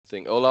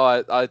think.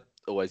 Although I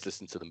always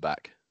listen to them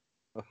back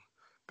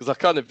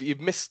because you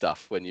miss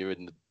stuff when you're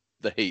in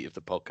the heat of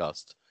the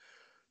podcast.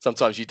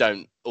 Sometimes you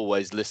don't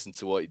always listen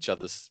to what each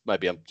other's.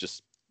 Maybe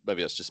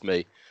that's just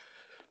me,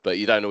 but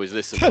you don't always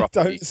listen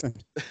properly. Don't listen.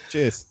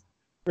 Cheers.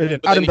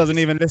 Brilliant. Adam doesn't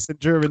even listen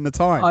during the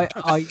time.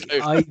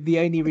 The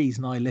only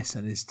reason I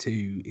listen is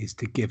to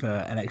give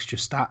an extra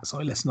stat. So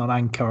I listen on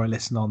Anchor, I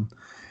listen on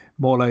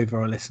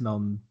Moreover, I listen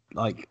on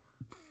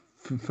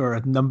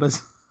for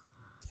numbers.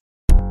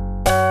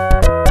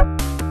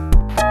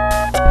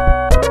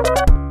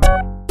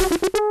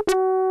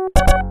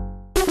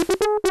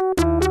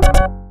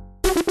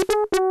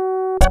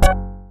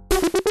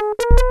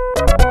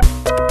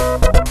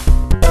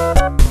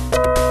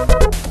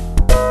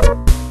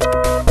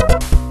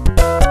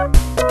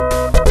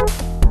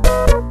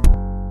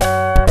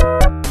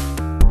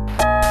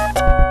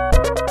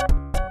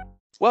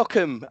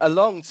 Welcome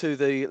along to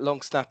the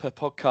Long Snapper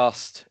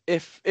podcast.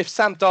 If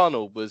Sam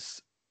Darnold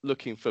was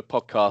looking for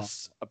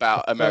podcasts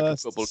about American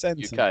football in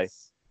the UK,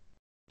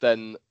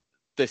 then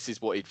this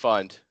is what he'd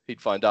find.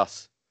 He'd find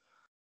us.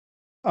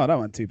 Oh, that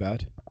wasn't too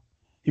bad.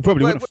 He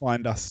probably wouldn't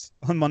find us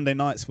on Monday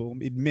nights for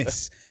him. He'd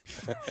miss.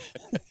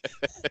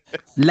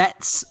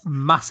 Let's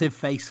massive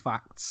face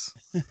facts.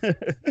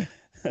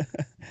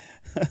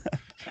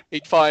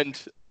 He'd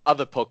find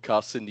other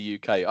podcasts in the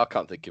UK. I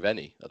can't think of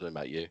any. I don't know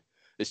about you.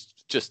 It's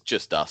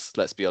just us.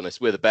 Let's be honest.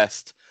 We're the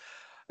best.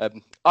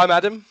 I'm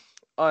Adam.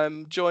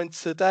 I'm joined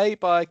today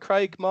by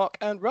Craig, Mark,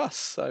 and Russ.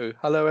 So,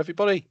 hello,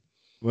 everybody.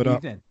 What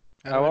up?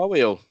 How are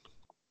we all?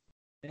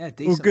 Yeah,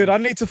 decent. Well, good. I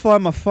need to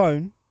find my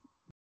phone.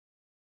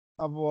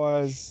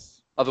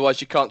 Otherwise,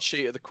 you can't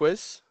cheat at the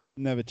quiz.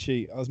 Never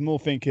cheat. I was more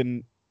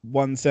thinking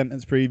one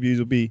sentence previews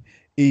will be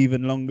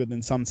even longer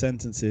than some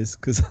sentences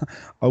because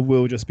I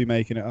will just be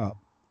making it up.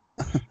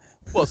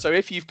 Well, so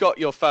if you've got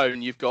your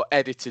phone, you've got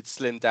edited,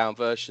 slimmed down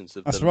versions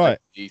of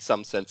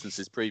some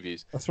sentences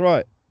previews. That's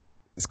right.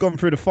 It's gone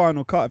through the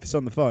final cut if it's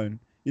on the phone.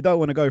 You don't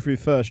want to go through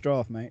first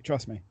draft, mate.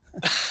 Trust me.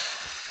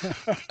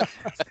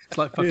 It's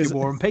like fucking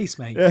War and Peace,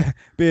 mate. Yeah,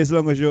 be as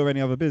long as you're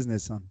any other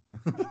business, son.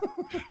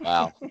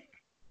 Wow.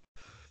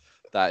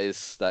 That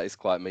is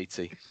quite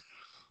meaty.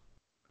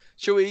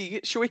 Shall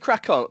we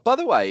crack on? By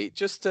the way,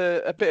 just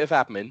a bit of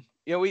admin.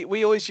 You know,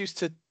 we always used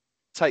to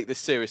take this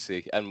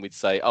seriously and we'd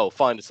say, oh,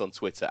 find us on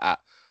Twitter at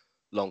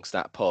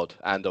LongSnapPod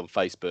and on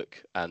Facebook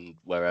and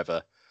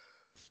wherever.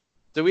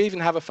 Do we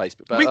even have a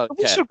Facebook page?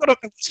 We've still got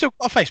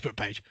a Facebook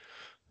page.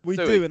 We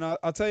do, and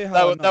I'll tell you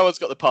how. No one's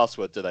got the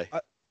password, do they?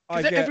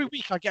 Every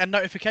week I get a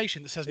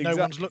notification that says no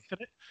one's looked at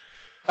it.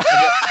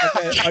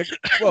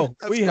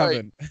 We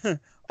haven't.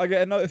 I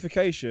get a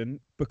notification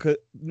because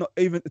not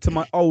even to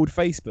my old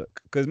Facebook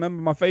because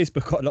remember my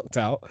Facebook got locked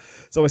out,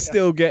 so I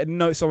still get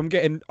notes. So I'm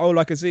getting all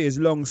I can see is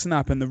Long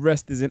Snap and the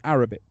rest is in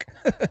Arabic.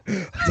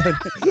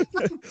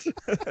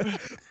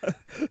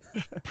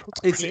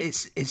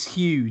 It's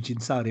huge in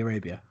Saudi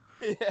Arabia.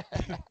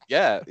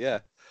 Yeah.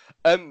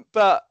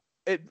 But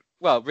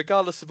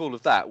regardless of all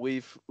of that,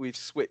 we've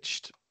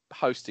switched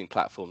hosting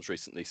platforms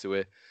recently,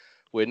 so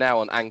we're now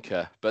on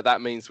Anchor, but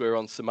that means we're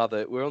in some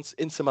other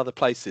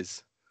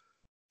places.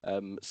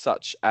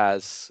 Such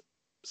as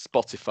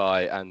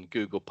Spotify and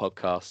Google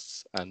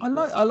Podcasts, and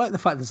I like the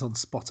fact that it's on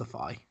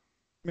Spotify.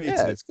 Me too.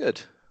 It's good.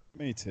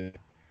 Me too.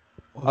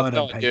 Well, I've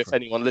no idea if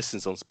anyone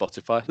listens on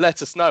Spotify.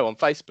 Let us know on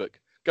Facebook.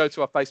 Go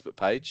to our Facebook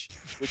page,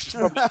 which is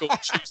probably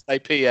called Tuesday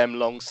PM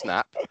Long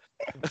Snap,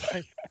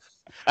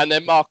 and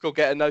then Mark will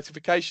get a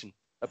notification.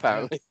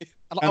 Apparently,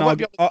 I'll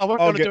get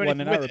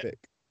one in Arabic.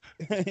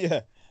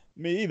 Yeah.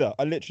 Me either.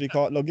 I literally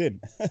can't log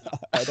in.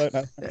 I don't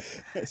know.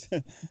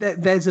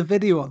 There's a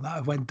video on that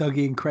of when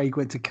Dougie and Craig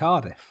went to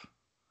Cardiff.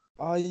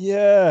 Oh,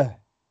 yeah.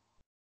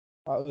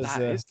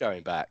 That is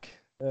going back.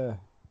 Yeah.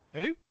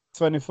 Who?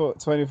 24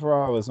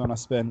 hours when I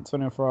spent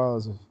 24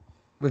 hours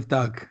with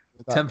Doug.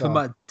 10th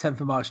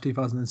of March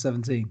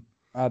 2017.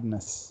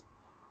 Madness.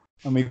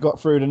 And we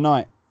got through the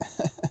night.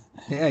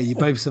 Yeah, you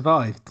both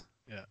survived.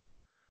 Yeah.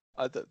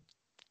 I don't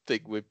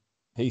think we're...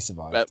 He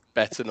survived.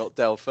 Better not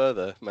delve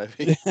further,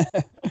 maybe.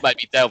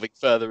 Maybe delving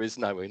further is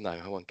no.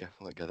 I won't go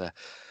there.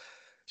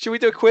 Should we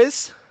do a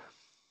quiz?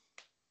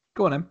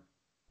 Go on, then.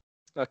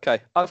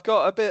 Okay, I've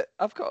gone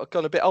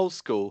a bit old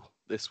school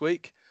this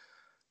week.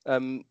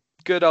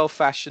 Good old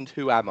fashioned.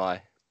 Who am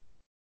I?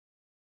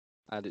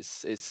 And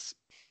this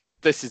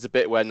is a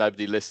bit where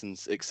nobody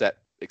listens except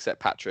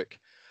Patrick.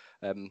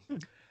 The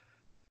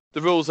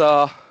rules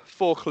are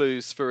 4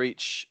 clues for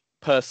each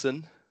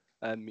person.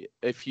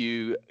 If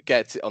you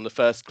get it on the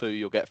first clue,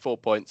 you'll get 4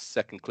 points.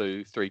 Second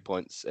clue, 3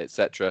 points,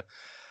 etc.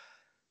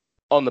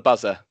 On the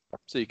buzzer,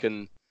 so you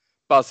can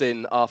buzz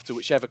in after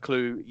whichever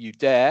clue you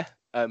dare.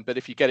 But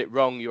if you get it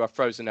wrong, you are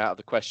frozen out of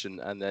the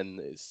question, and then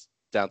it's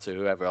down to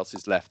whoever else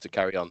is left to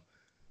carry on.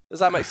 Does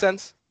that make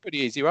sense? Pretty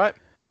easy, right?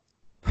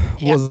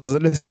 Wasn't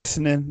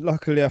listening.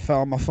 Luckily, I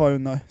found my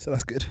phone though, so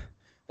that's good.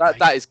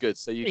 That is good.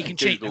 So you can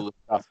cheat Google the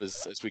stuff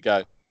as we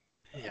go.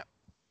 Yeah,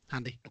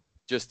 handy.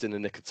 Just in the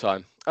nick of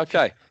time.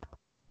 Okay.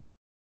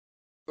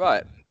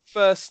 Right.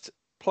 First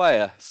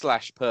player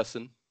 /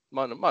 person.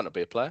 Might not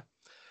be a player.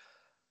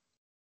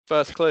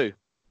 First clue.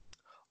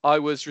 I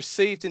was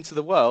received into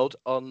the world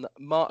on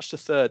March the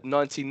 3rd,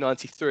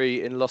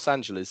 1993 in Los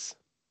Angeles.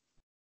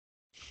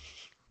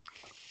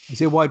 Is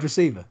he a wide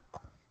receiver?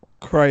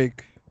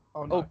 Craig.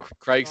 Oh,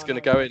 Craig's going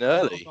to go in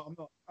early.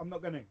 I'm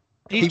not going to.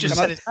 He's just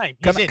said his name.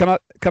 Can I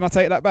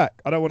take that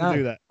back? I don't want to No.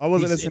 do that. I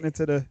wasn't listening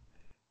to the.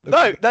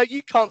 No,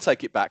 you can't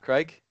take it back,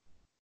 Craig.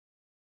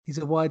 He's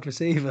a wide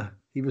receiver.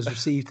 He was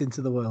received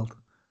into the world.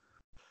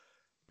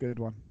 Good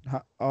one.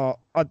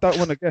 I don't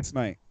want to guess,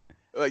 mate.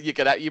 Well, you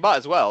might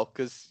as well,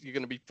 because you're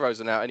going to be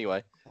frozen out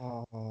anyway.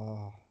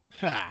 Oh,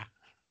 Ha.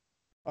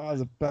 that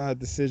was a bad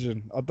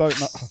decision. I don't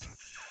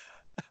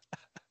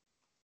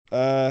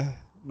know.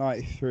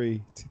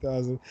 93,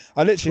 2000.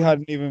 I literally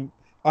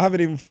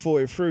haven't even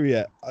thought it through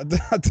yet. I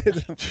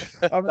didn't.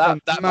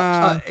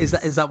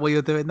 Is that what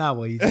you're doing now?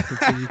 Where you just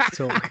continue to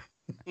talk?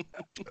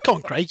 Come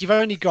on, Craig. You've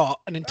only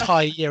got an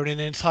entire year and an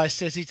entire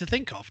city to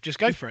think of. Just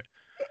go for it.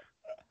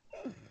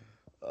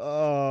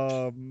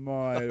 Oh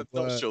my! I'm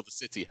not sure the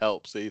city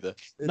helps either.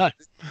 No.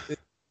 It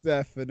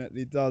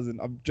definitely doesn't.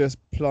 I'm just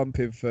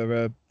plumping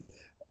for.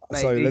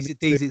 Mate,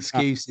 these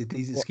excuses.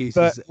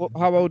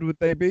 How old would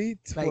they be?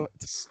 Mate,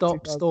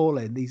 stop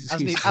stalling. These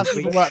excuses. Hasn't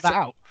even worked that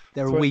out.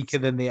 They're weaker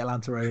than the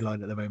Atlanta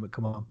O-line at the moment.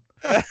 Come on.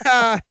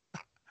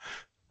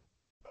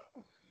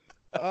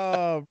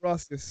 Oh,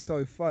 Russ is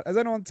so fun. Has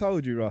anyone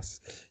told you, Russ?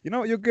 You know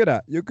what you're good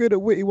at? You're good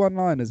at witty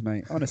one-liners,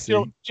 mate. Honestly.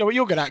 You know what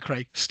you're good at,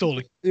 Craig?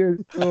 Stalling. You're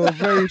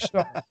very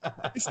sharp.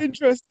 It's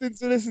interesting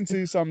to listen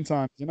to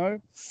sometimes, you know?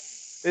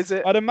 Is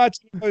it? I'd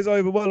imagine it goes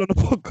over well on a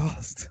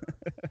podcast.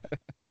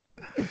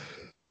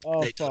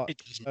 Oh, fuck.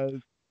 It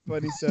doesn't.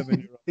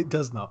 27-year-old. It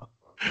does not.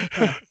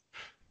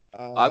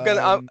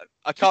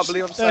 I can't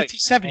believe I'm saying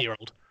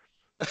 37-year-old.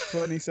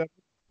 27.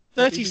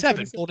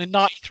 37, born in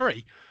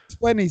 93.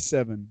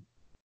 27.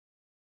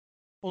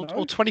 Or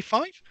No.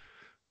 25?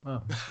 Oh.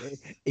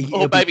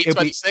 or maybe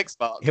 26,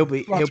 Mark. He'll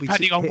be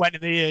Depending on when in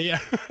the year, yeah.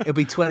 He'll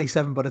be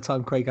 27 by the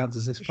time Craig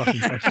answers this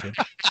fucking question.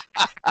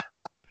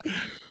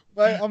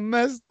 Mate, I'm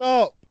messed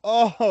up.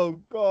 Oh,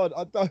 God.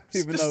 I don't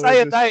even Just know.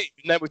 say a name,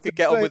 and then we could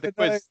get on with the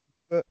quiz.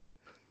 But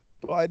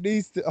I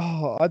need to.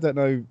 Oh, I don't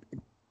know.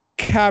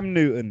 Cam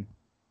Newton.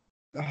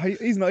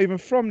 He's not even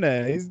from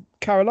there. He's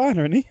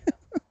Carolina, isn't he?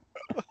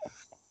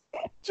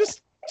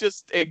 Just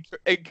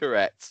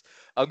incorrect.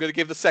 I'm going to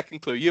give the second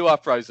clue. You are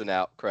frozen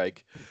out,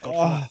 Craig.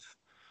 Oh,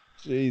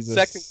 Jesus.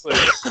 Second clue.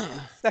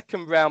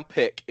 Second round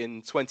pick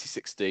in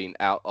 2016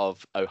 out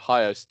of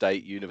Ohio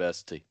State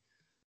University.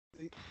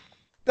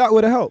 That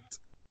would have helped.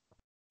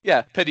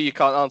 Yeah, pity you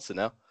can't answer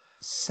now.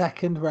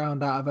 Second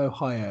round out of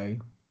Ohio.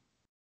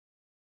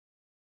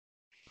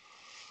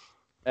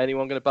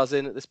 Anyone going to buzz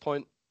in at this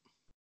point?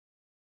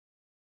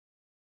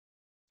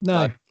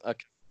 No.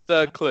 Okay.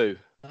 Third clue.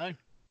 No.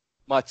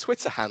 My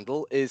Twitter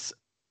handle is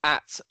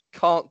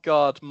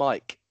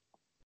 @Can'tGuardMike.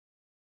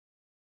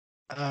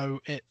 Oh,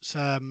 it's Is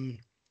that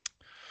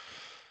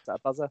a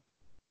buzzer?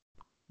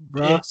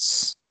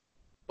 Russ.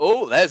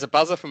 Oh, there's a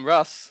buzzer from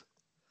Russ.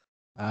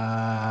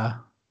 Mike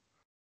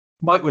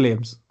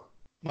Williams.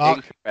 Mark.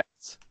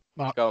 Incorrect.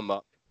 Mark. Go on,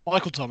 Mark.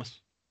 Michael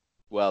Thomas.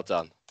 Well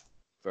done.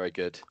 Very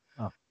good.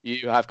 Oh.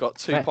 You have got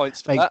 2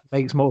 points for that.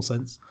 Makes more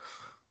sense.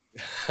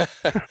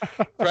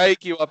 Craig,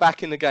 you are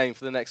back in the game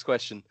for the next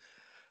question.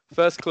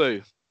 First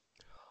clue.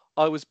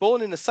 I was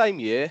born in the same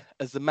year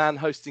as the man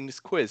hosting this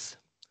quiz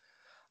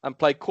and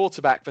played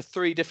quarterback for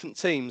 3 different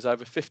teams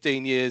over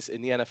 15 years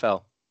in the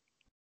NFL.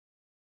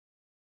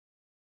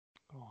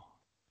 Oh,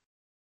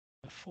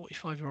 a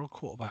 45-year-old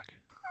quarterback.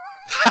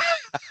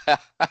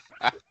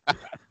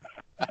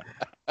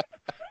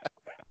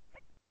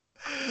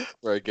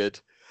 Very good.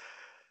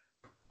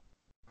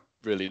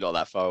 Really not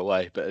that far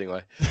away, but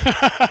anyway.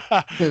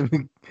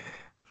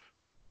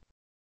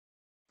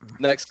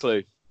 Next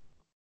clue.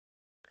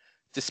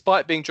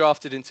 Despite being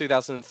drafted in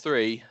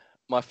 2003,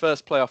 my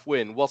first playoff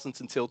win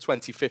wasn't until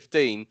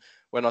 2015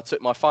 when I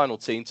took my final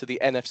team to the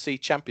NFC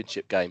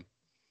Championship game.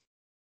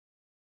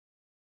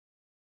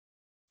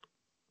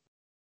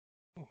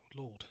 Oh,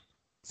 Lord.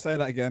 Say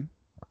that again.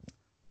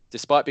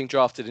 Despite being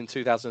drafted in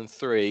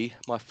 2003,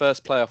 my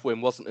first playoff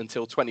win wasn't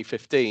until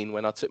 2015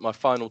 when I took my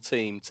final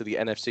team to the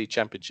NFC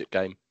Championship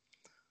game.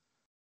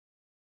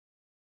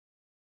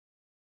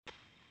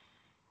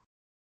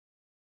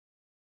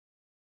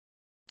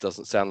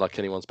 Doesn't sound like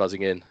anyone's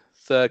buzzing in.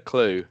 Third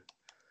clue.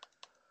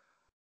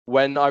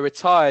 When I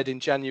retired in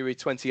January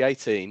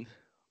 2018,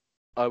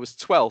 I was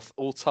 12th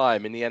all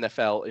time in the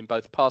NFL in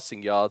both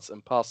passing yards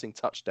and passing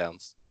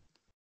touchdowns.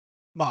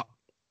 Mark.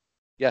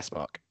 Yes,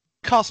 Mark.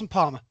 Carson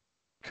Palmer.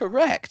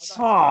 Correct.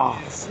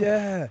 Oh,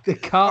 Yeah. the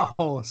cart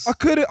horse. I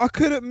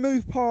couldn't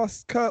move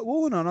past Kurt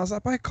Warner, and I was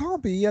like, but it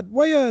can't be. He had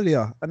way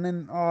earlier. And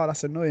then,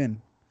 that's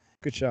annoying.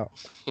 Good shout.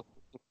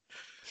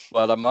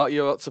 Well done, Mark.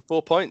 You're up to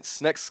 4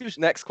 points. Next Was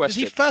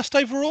question. he first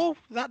overall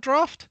that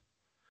draft?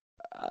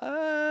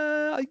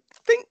 I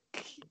think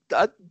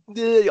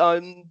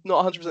I'm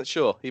not 100%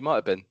 sure. He might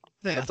have been.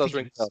 Yeah, That I does think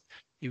ring a bell.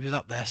 he was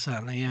up there,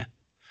 certainly, yeah.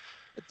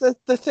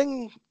 The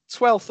thing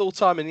 12th all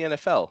time in the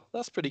NFL.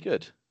 That's pretty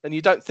good. And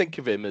you don't think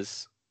of him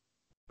as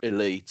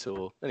elite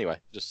or anyway.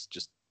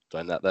 Just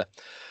throwing that there.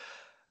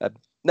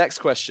 Next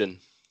question.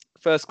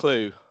 First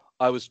clue.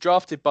 I was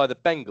drafted by the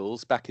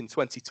Bengals back in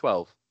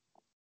 2012.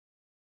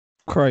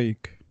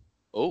 Craig.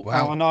 Oh,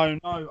 Wow. Oh, no,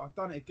 I've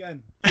done it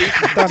again.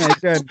 I've done it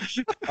again.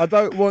 I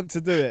don't want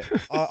to do it.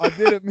 I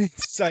didn't mean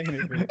to say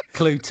anything.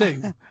 Clue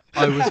 2.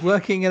 I was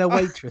working in a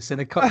waitress in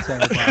a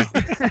cocktail bar.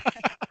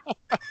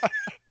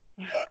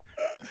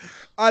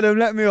 Adam,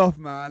 let me off,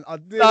 man. I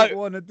didn't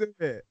want to do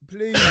it.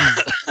 Please.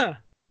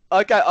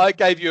 I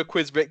gave you a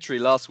quiz victory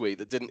last week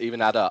that didn't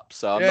even add up,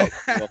 so I'm not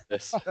going off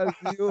this.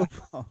 That's your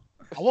fault.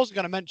 I wasn't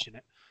going to mention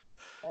it.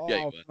 Yeah,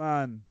 you Oh, were.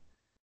 man.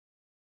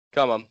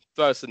 Come on,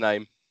 throw us a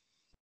name.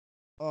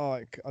 Oh,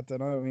 I don't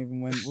know even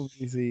when. What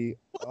was he?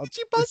 What did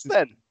you buzz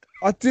then?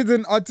 I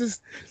didn't. The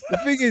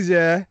thing is,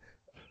 yeah,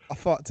 I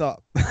fucked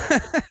up.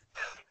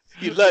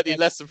 You learned your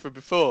lesson from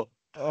before.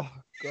 Oh,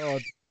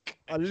 God.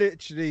 I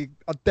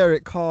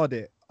Derek Carr'd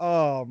it.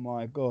 Oh,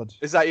 my God.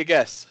 Is that your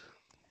guess?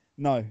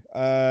 No.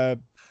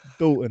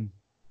 Dalton.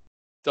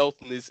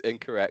 Dalton is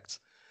incorrect.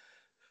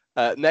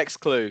 Next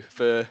clue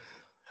for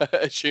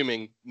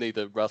assuming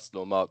neither Russ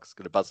nor Mark's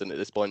going to buzz in at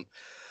this point.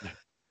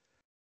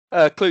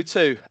 Clue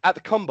 2. At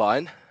the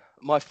combine,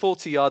 my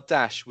 40-yard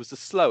dash was the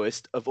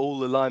slowest of all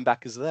the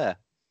linebackers there.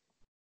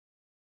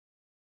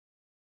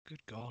 Good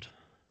God.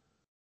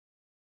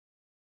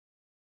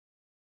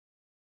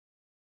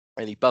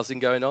 Any buzzing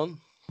going on?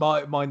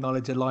 My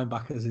knowledge of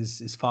linebackers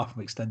is far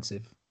from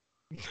extensive.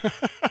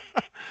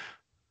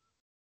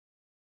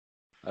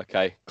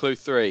 Okay. Clue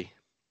 3.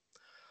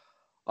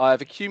 I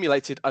have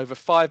accumulated over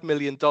 $5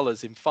 million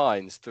in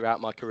fines throughout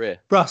my career.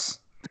 Russ.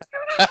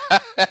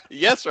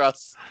 Yes,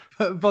 Russ.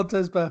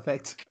 Vontaze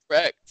perfect.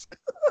 Correct.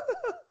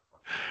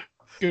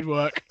 Good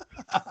work.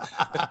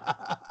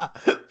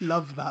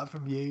 Love that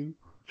from you.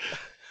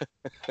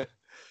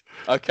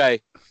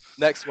 Okay.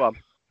 Next one.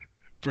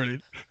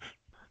 Brilliant.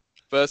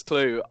 First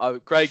clue.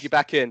 Craig, you're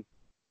back in.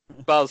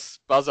 Buzz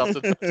after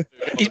the first clue.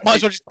 You might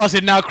as well just buzz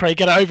in now, Craig.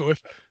 Get it over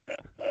with.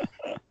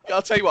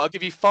 I'll tell you what, I'll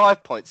give you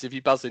 5 points if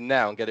you buzz in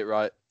now and get it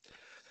right.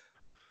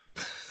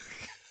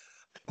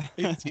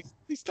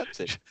 he's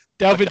tempted.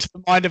 Delve into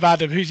the mind of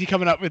Adam. Who's he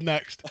coming up with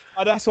next?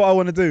 Oh, that's what I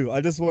want to do.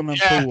 I just want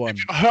to pull one.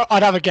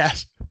 I'd have a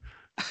guess.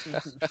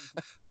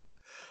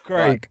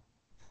 Craig.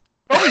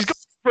 Oh, he's got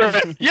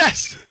for it.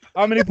 Yes.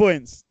 How many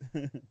points?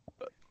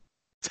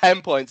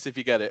 10 points if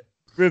you get it.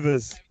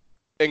 Rivers.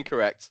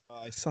 Incorrect.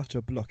 Oh, he's such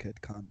a blockhead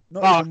cunt.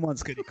 Not even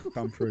once could he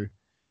come through.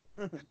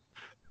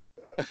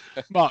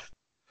 Mark.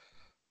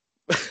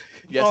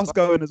 Yes, Last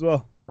going as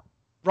well.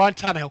 Ryan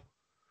Tannehill.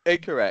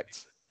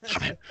 incorrect.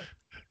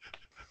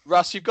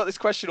 Russ, you've got this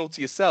question all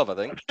to yourself, I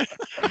think.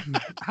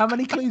 How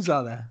many clues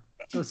are there?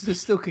 So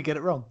still could get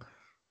it wrong.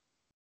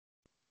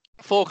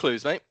 4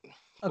 clues, mate.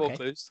 4 Okay.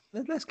 clues.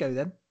 Let's go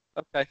then.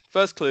 Okay.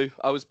 First clue.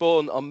 I was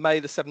born on May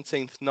the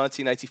 17th,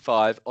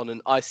 1985 on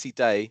an icy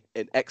day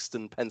in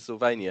Exton,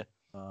 Pennsylvania.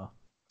 Oh,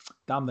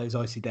 damn those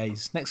icy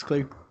days. Next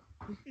clue.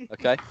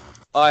 Okay.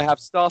 I have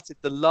started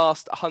the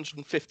last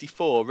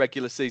 154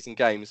 regular season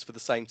games for the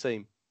same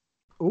team.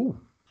 Ooh.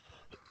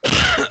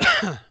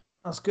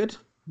 That's good.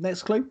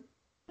 Next clue.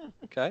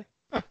 Okay.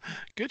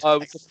 Good. I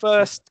was the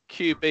first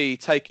QB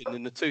taken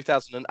in the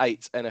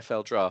 2008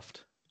 NFL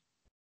draft.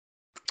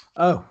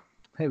 Oh,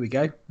 here we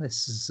go.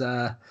 This is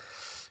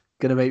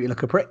going to make me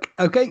look a prick.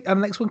 Okay,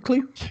 and next one,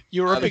 clue.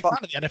 You were a big fan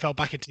of the NFL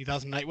back in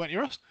 2008, weren't you,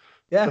 Ross?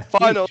 Yeah.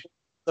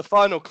 The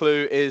final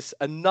clue is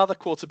another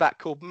quarterback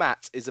called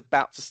Matt is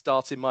about to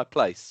start in my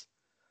place.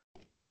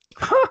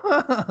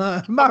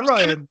 Matt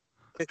Ryan.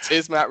 It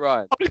is Matt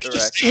Ryan. I was just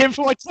Correct. see him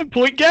for my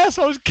 10-point guess.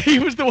 He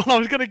was the one I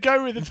was going to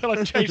go with until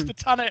I changed the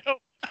Tannehill.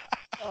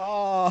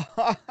 Oh.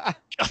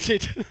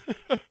 Gutted.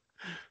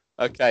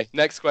 Okay,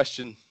 next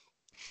question.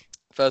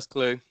 First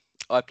clue.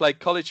 I played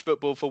college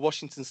football for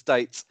Washington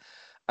State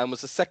and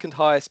was the second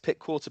highest picked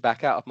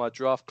quarterback out of my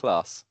draft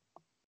class.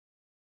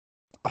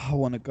 I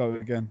want to go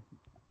again.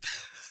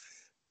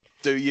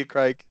 Do you,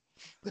 Craig?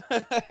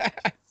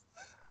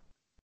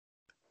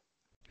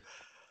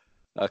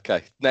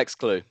 Okay, next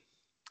clue.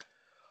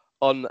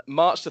 On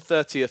March the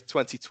 30th,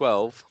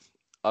 2012,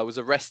 I was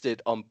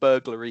arrested on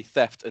burglary,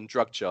 theft, and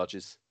drug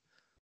charges.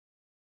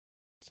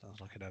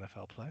 Sounds like an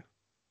NFL player.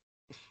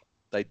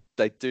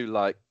 They do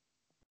like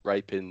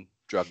raping,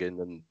 drugging,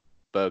 and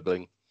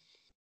burgling,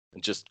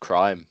 and just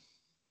crime.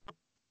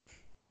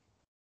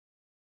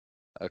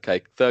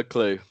 Okay, third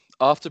clue.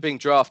 After being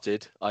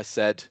drafted, I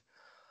said,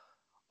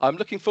 I'm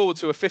looking forward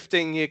to a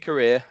 15-year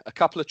career, a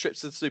couple of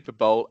trips to the Super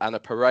Bowl, and a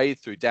parade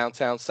through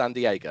downtown San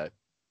Diego.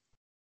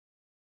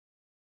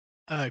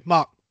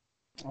 Mark.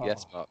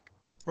 Yes, Mark.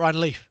 Ryan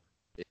Leaf.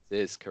 It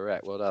is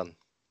correct. Well done.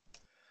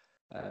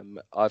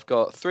 I've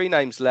got 3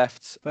 names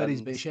left. Birdie's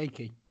a and bit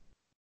shaky.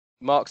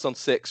 Mark's on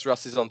 6,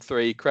 Russ is on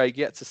 3, Craig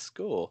yet to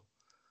score.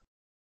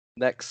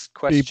 Next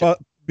question.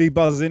 Be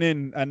buzzing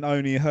in and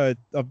only heard.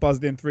 I've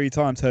buzzed in 3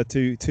 times. Heard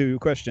two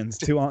questions,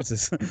 2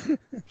 answers.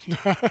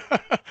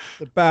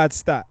 A bad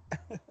stat.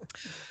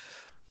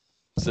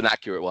 It's an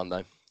accurate one,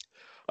 though.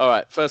 All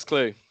right, first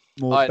clue.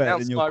 More I better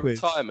announced than my your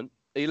quiz. retirement.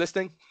 Are you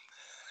listening?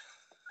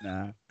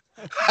 Nah.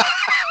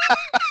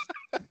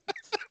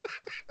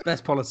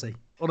 Best policy.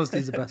 Honesty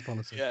is the best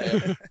policy.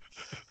 Yeah.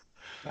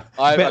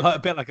 A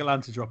bit like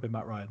Atlanta dropping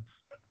Matt Ryan.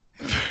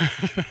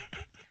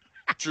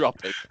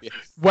 Dropping. Yes.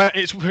 Well,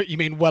 you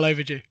mean well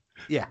overdue?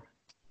 Yeah.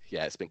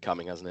 Yeah, it's been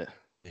coming, hasn't it?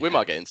 We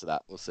might get into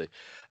that. We'll see.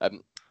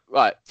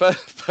 Right.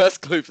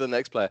 First clue for the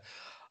next player.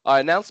 I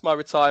announced my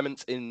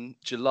retirement in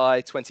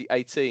July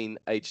 2018,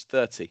 aged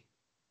 30.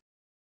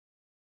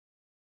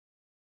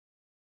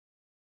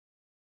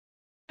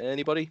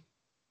 Anybody?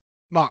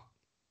 Mark.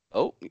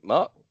 Oh,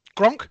 Mark.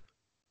 Gronk.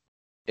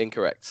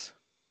 Incorrect.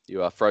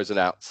 You are frozen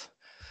out.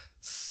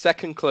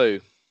 Second clue.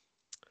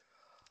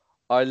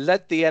 I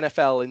led the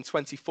NFL in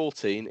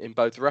 2014 in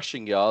both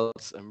rushing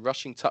yards and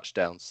rushing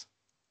touchdowns.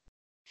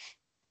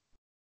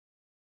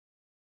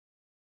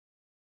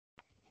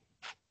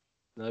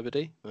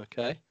 Nobody?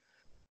 Okay.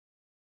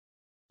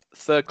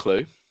 Third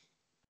clue.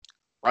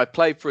 I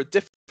played for a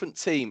different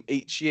team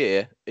each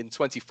year in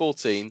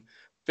 2014,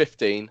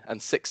 15,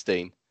 and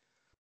 16.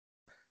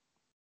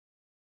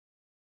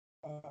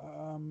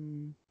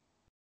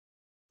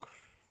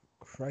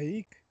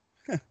 Craig.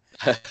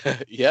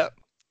 Yeah.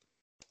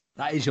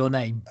 That is your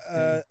name.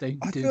 I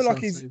feel like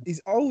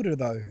he's older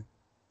though.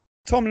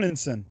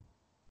 Tomlinson.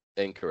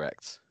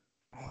 Incorrect.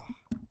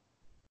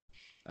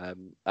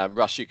 And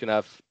Russ, you can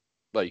have.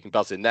 Well, you can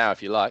buzz in now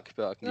if you like,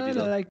 but I can give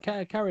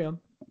you carry on.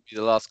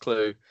 the last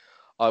clue.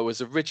 I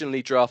was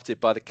originally drafted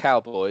by the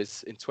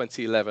Cowboys in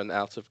 2011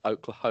 out of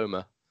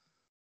Oklahoma.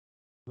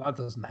 That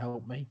doesn't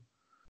help me.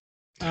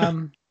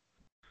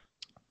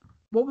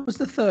 What was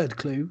the third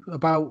clue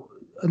about?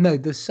 No,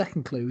 the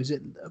second clue. Is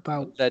it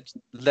about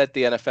led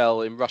the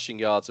NFL in rushing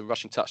yards and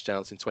rushing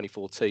touchdowns in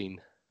 2014?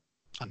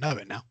 I know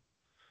it now.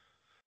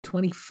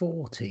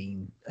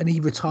 2014, and he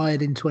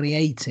retired in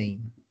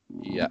 2018.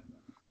 Yeah.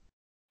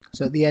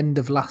 So at the end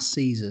of last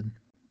season,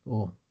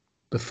 or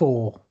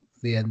before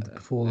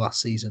last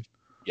season.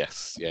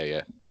 Yes.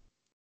 Yeah.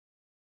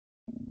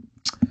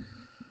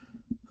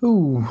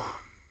 Ooh.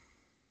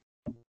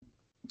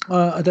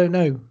 I don't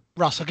know.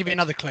 Russ, I'll give you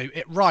another clue.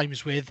 It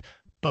rhymes with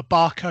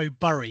Babako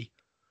Bury.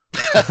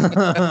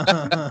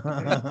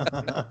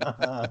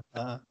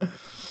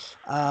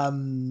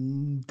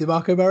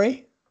 DeMarco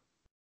Murray?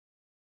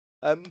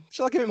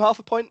 Shall I give him half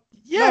a point?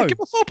 Yeah, No, give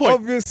him a 4 point.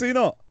 Obviously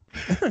not.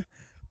 Greg's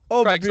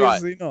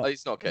Obviously right. not.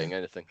 He's not getting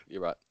anything.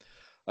 You're right.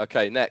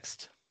 Okay,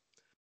 next.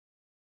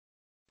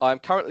 I'm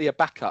currently a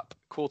backup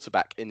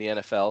quarterback in the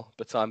NFL,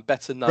 but I'm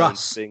better known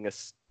Russ. for being a...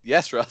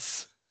 Yes,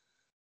 Russ.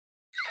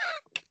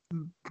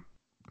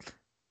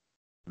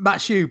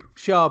 Matt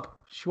Schwab.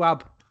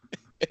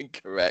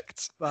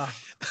 Incorrect. I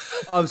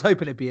was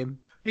hoping it'd be him.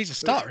 He's a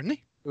starter, isn't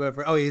he?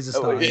 Whoever. Oh, he is a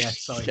starter. Yeah,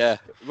 sorry. Yeah,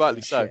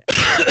 rightly so.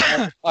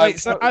 Wait,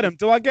 so Adam,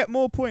 do I get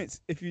more points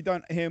if you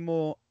don't hear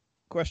more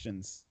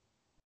questions?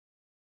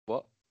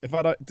 What? If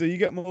I don't, do you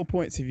get more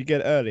points if you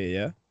get it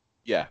earlier?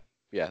 Yeah.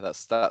 Yeah.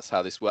 That's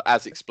how this works,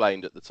 as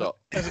explained at the top.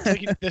 Has it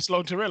taken this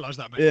long to realise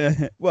that, mate?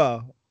 Yeah.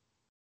 Well,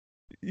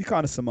 you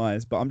kind of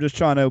surmise, but I'm just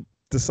trying to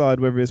decide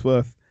whether it's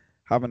worth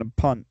having a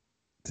punt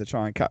to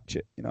try and catch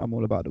it. You know, I'm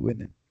all about the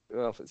winning.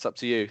 Well, it's up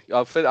to you.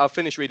 I'll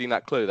finish reading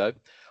that clue though.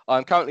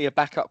 I'm currently a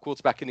backup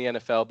quarterback in the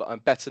NFL, but I'm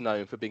better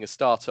known for being a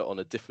starter on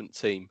a different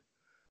team.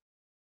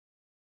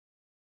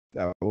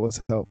 That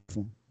was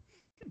helpful.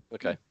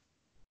 Okay.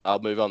 I'll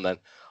move on then.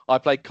 I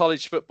played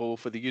college football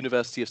for the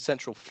University of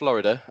Central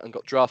Florida and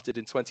got drafted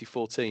in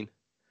 2014.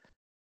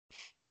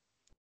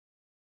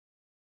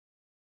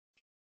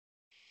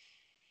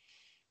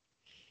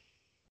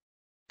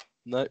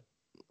 No.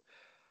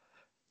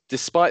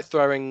 Despite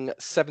throwing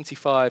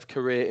 75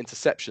 career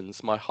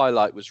interceptions, my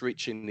highlight was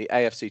reaching the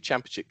AFC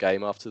Championship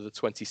game after the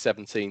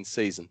 2017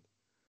 season.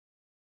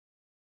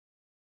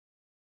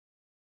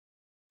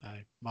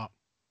 Mark.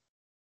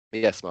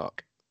 Yes,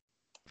 Mark.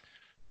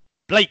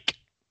 Blake.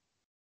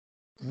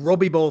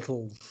 Robbie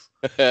Bortles.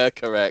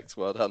 Correct.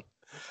 Well done.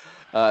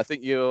 I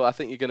think you're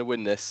going to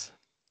win this.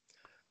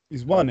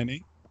 He's won, isn't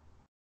he?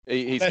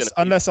 He's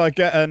Unless I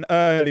get an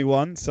early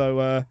one.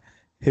 So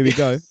here we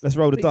go. Let's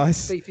roll the dice.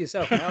 Speak for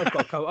yourself. Mate. I've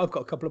got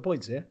a couple of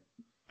points here.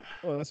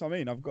 Well, that's what I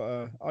mean. I've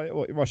got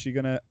Rush, you're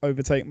going to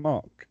overtake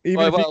Mark. If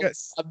he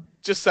gets... I'm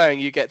just saying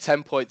you get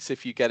 10 points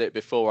if you get it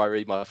before I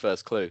read my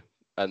first clue.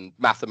 And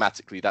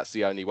mathematically, that's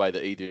the only way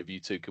that either of you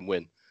two can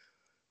win.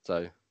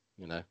 So,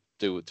 you know,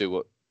 do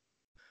what...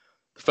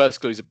 The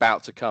first clue is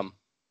about to come.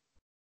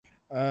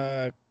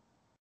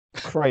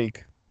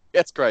 Craig.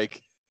 Yes, Craig.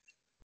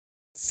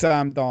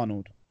 Sam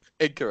Darnold.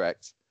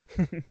 Incorrect.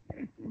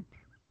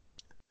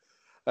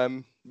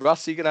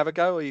 Russ, are you going to have a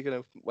go or are you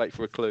going to wait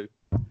for a clue?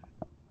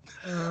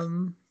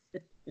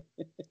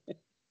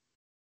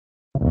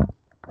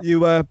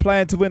 You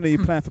playing to win or you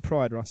playing for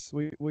pride, Russ?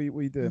 What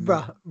you doing?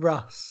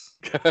 Russ.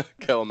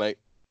 Go on, mate.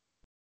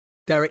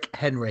 Derek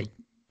Henry.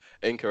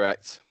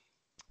 Incorrect.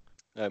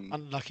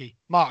 Unlucky.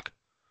 Mark.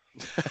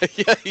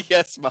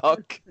 Yes,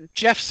 Mark.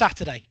 Jeff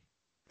Saturday.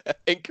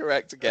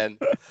 Incorrect again.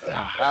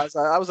 I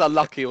was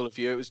unlucky, all of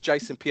you. It was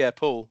Jason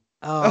Pierre-Paul.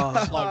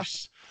 Oh,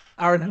 Close.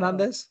 Aaron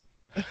Hernandez.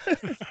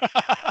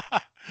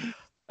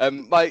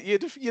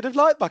 You'd have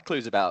liked my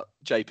clues about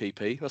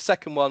JPP. My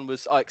second one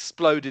was I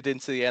exploded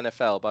into the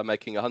NFL by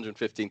making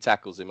 115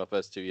 tackles in my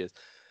first 2 years.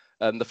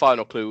 The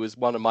final clue was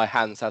one of my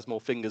hands has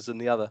more fingers than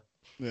the other.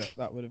 Yeah,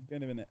 that would have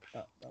been it.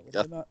 That would I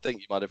have been that.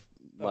 think you might have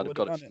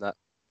got it from that.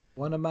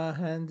 One of my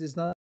hands is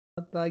not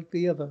like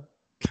the other.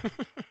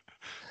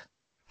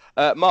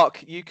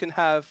 Mark, you can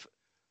have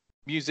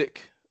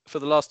music for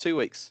the last 2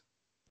 weeks,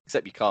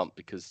 except you can't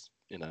because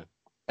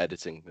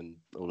editing and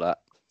all that.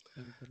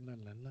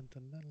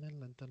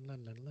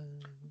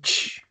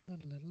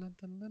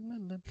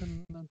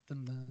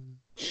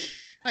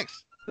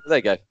 Thanks. There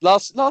you go.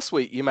 Last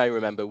week, you may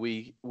remember,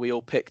 we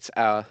all picked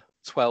our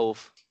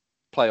 12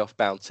 playoff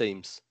bound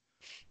teams,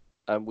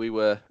 and we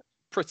were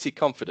pretty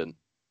confident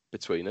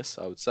between us,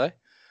 I would say.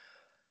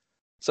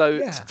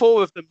 So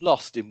 4 of them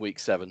lost in week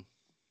 7.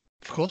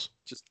 Of course.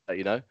 Just to let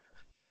you know.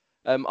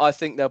 I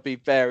think there'll be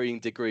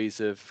varying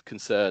degrees of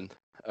concern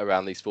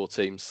around these 4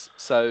 teams.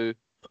 So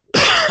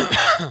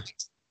the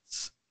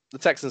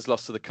Texans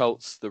lost to the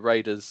Colts, the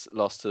Raiders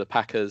lost to the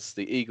Packers,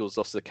 the Eagles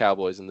lost to the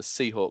Cowboys, and the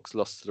Seahawks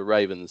lost to the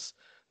Ravens.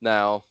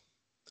 Now,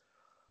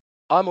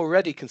 I'm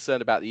already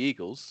concerned about the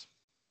Eagles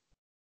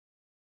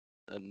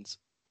and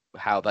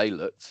how they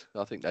looked.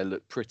 I think they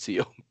looked pretty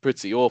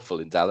awful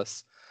in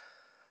Dallas.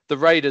 The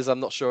Raiders, I'm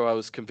not sure I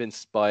was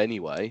convinced by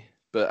anyway,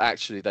 but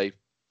actually I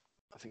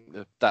think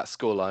that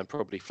scoreline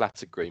probably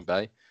flattered Green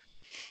Bay.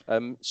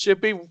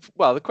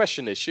 The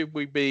question is, should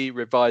we be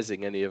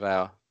revising any of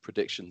our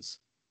predictions?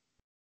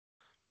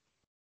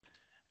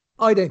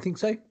 I don't think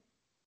so.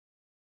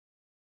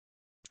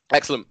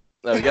 Excellent.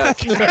 There we go.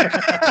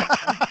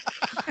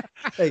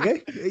 There you go.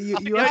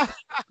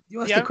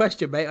 You asked the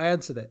question, mate. I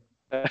answered it.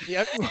 The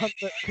only one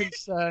that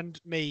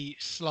concerned me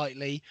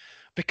slightly,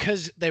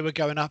 because they were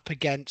going up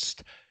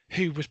against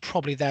who was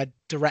probably their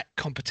direct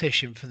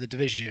competition for the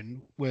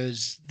division,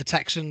 was the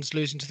Texans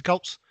losing to the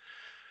Colts.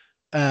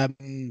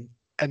 And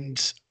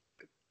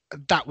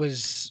that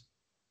was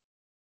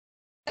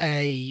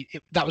a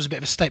bit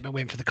of a statement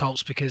win for the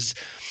Colts because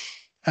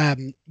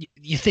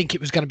you think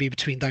it was going to be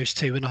between those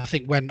two. And I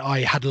think when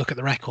I had a look at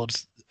the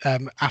records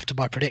after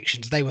my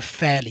predictions, they were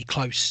fairly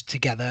close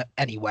together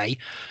anyway.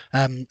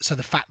 So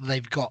the fact that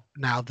they've got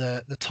now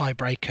the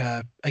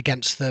tiebreaker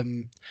against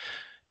them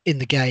in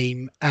the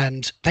game,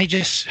 and they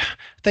just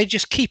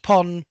keep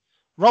on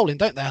rolling,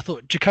 don't they? I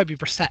thought Jacoby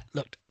Brissett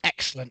looked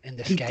excellent in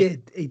this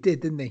game. He did,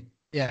 didn't he?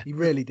 Yeah, he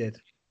really did.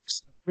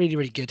 Really,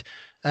 really good.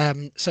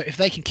 So if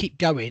they can keep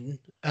going,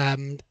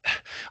 I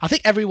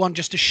think everyone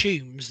just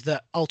assumes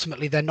that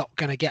ultimately they're not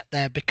going to get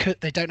there because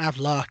they don't have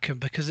luck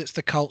and because it's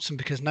the Colts and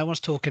because no one's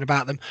talking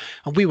about them.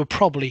 And we were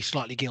probably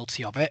slightly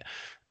guilty of it.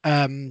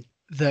 That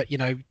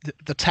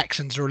the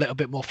Texans are a little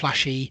bit more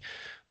flashy,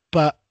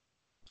 but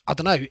I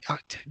don't know.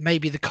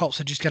 Maybe the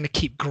Colts are just going to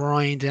keep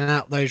grinding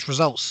out those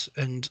results,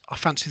 and I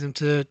fancy them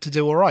to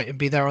do all right and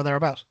be there or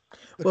thereabouts.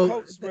 The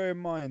Colts, bear in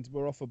mind,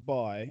 were off a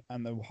bye,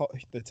 and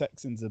the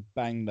Texans are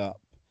banged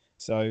up.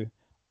 So,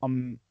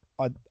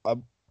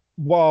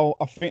 while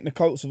I think the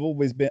Colts have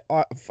always been,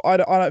 I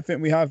don't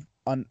think we have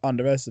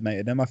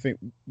underestimated them. I think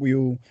we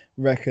all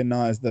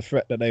recognise the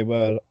threat that they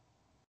were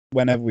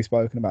whenever we've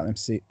spoken about them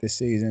this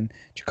season.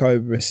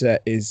 Jacoby Brissett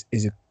is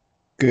a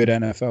good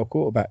NFL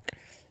quarterback.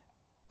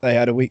 They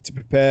had a week to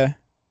prepare.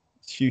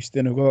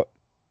 Houston have got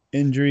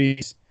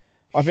injuries.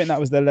 I think that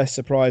was the less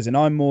surprising.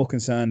 I'm more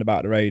concerned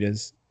about the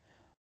Raiders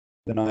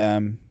than I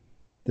am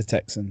the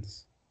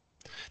Texans.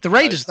 The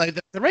Raiders, though,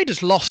 the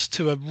Raiders lost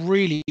to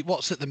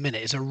what's at the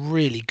minute is a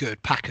really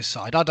good Packers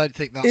side. I don't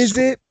think that's... Is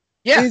it?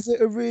 Yeah. Is it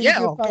a really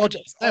good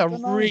Packers? They are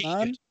really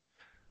good.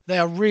 They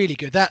are really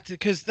good.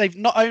 Because they've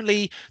not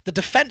only... The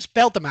defense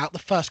bailed them out the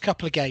first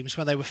couple of games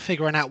when they were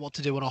figuring out what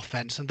to do on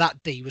offense, and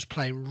that D was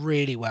playing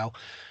really well.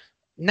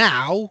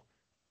 Now,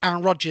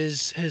 Aaron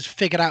Rodgers has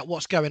figured out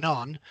what's going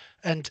on,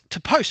 and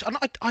to post... And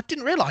I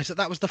didn't realise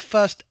that was the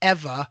first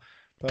ever...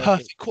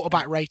 Perfect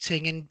quarterback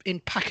rating in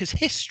Packers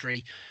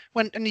history.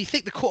 And you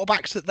think the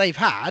quarterbacks that they've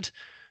had,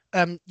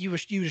 you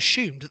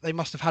assumed that they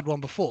must have had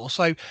one before.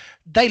 So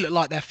they look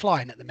like they're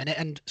flying at the minute.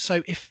 And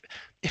so if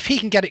he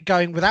can get it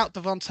going without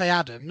Devontae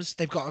Adams,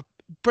 they've got a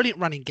brilliant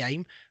running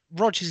game.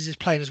 Rodgers is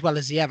playing as well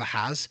as he ever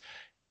has.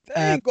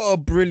 They've got a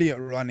brilliant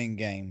running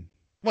game.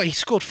 Well, he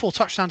scored 4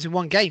 touchdowns in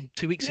one game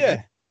 2 weeks ago.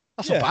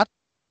 That's not bad.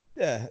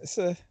 Yeah, it's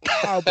a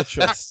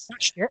albatross.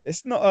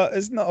 It's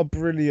not a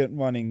brilliant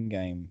running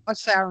game. I'd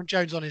say Aaron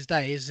Jones on his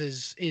day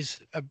is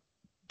a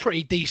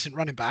pretty decent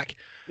running back.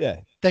 Yeah,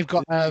 they've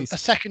got a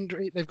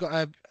secondary. They've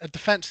got a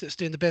defense that's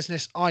doing the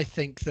business. I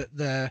think that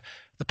the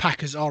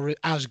Packers are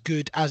as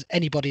good as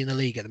anybody in the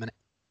league at the minute.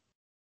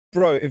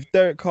 Bro, if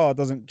Derek Carr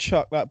doesn't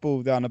chuck that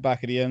ball down the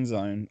back of the end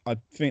zone, I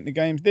think the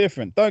game's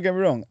different. Don't get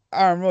me wrong,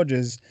 Aaron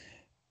Rodgers.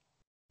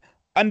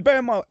 And bear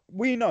in mind,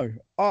 we know,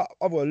 I've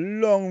got a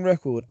long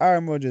record.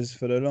 Aaron Rodgers,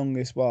 for the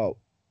longest while,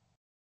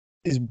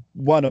 is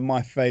one of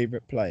my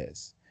favourite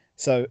players.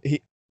 So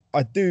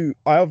I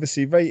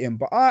obviously rate him,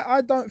 but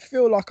I don't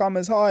feel like I'm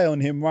as high on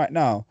him right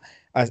now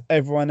as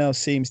everyone else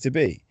seems to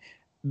be.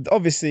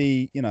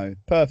 Obviously,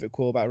 perfect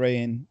quarterback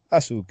rating,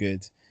 that's all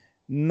good.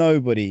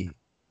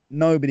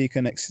 nobody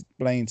can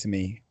explain to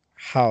me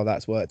how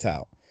that's worked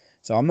out.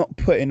 So I'm not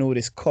putting all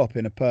this cop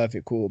in a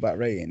perfect quarterback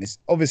rating. It's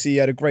obviously he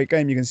had a great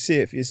game. You can see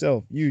it for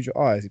yourself. Use your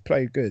eyes. He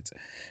played good,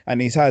 and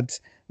he's had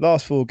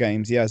last 4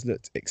 games. He has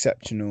looked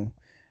exceptional.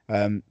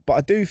 But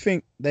I do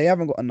think they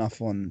haven't got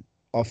enough on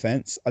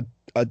offense.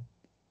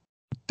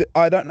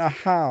 I don't know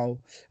how.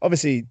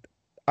 Obviously,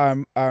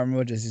 Aaron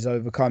Rodgers is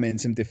overcoming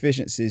some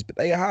deficiencies, but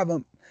they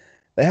haven't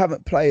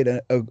played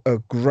a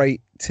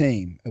great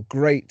team. A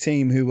great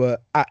team who were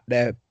at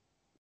their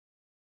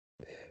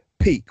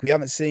peak. We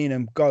haven't seen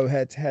them go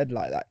head to head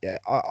like that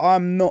yet.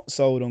 I'm not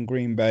sold on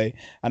Green Bay,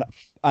 and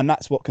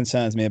that's what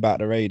concerns me about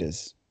the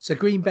Raiders. So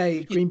Green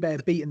Bay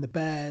have beaten the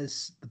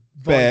Bears, the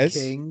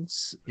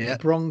Vikings, Yeah. the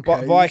Broncos.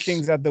 But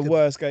Vikings had the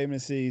worst game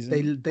of the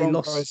season. They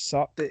lost.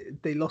 Suck.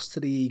 They lost to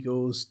the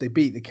Eagles. They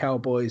beat the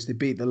Cowboys. They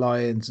beat the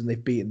Lions, and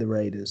they've beaten the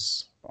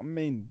Raiders. I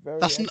mean,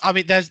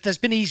 there's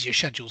been easier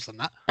schedules than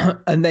that.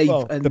 And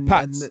the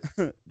Pats.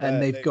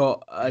 they've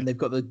got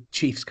the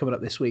Chiefs coming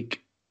up this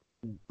week.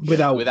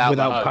 Without Pat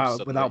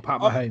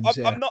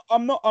Mahomes,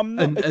 I'm not. And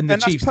the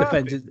Chiefs'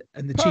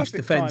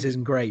 defense timing.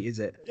 isn't great, is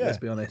it? Yeah. Let's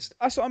be honest.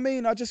 That's what I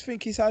mean. I just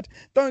think he's had.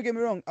 Don't get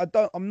me wrong.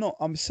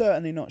 I'm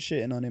certainly not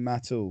shitting on him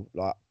at all.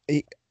 Like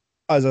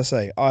as I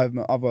say, I've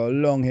got a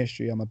long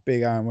history. I'm a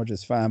big Aaron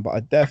Rodgers fan,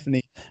 but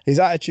his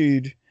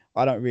attitude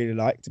I don't really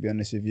like, to be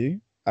honest with you.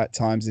 At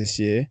times this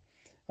year,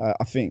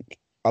 I think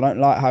I don't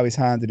like how he's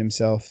handled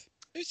himself.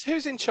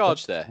 Who's in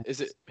charge there? Is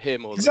it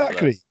him or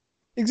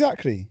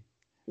Exactly.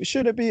 It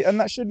shouldn't be, and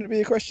that shouldn't be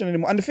a question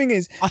anymore. And the thing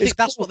is, I think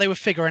that's what they were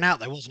figuring out,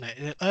 though, wasn't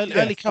it?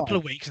 Early couple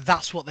of weeks,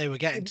 that's what they were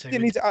getting to. He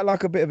didn't need to act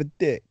like a bit of a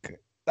dick.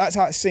 That's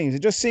how it seems. It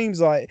just seems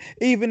like,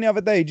 even the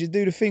other day, just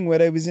do the thing where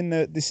they was in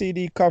the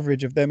CD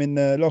coverage of them in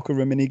the locker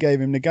room and he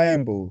gave him the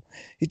game ball.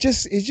 He's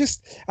just,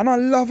 and I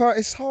love how,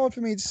 it's hard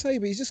for me to say,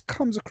 but he just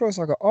comes across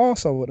like an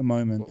arsehole at the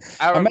moment.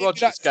 Aaron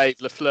Rodgers gave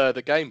LaFleur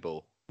the game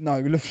ball.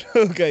 No,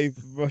 LaFleur gave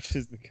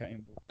Rodgers the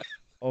game ball,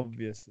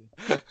 obviously.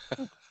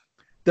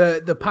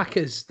 The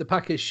Packers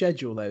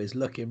schedule though is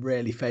looking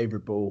really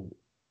favourable.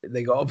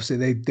 They got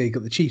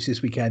the Chiefs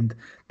this weekend.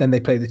 Then they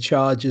play the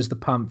Chargers, the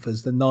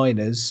Panthers, the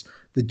Niners,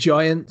 the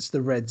Giants,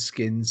 the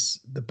Redskins,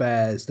 the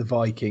Bears, the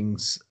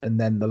Vikings, and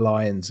then the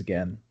Lions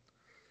again.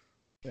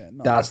 Yeah,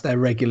 nice. That's their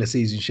regular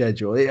season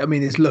schedule. I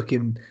mean, it's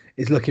looking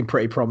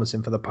pretty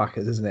promising for the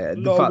Packers, isn't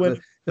it?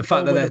 The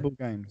fact that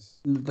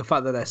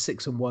they're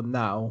 6-1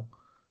 now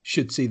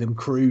should see them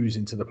cruise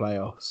into the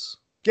playoffs.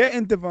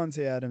 Getting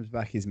Devontae Adams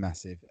back is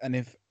massive. And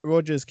if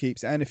Rodgers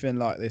keeps anything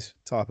like this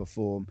type of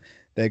form,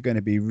 they're going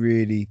to be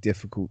really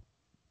difficult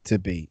to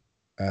beat.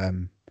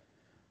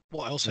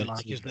 What I also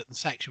like is that the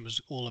section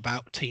was all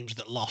about teams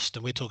that lost,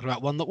 and we're talking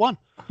about one that won.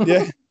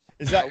 Yeah,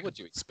 exactly. What would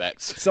you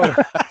expect? So,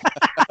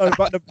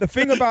 but the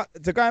thing about,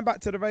 going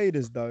back to the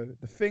Raiders, though,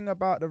 the thing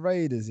about the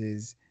Raiders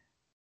is,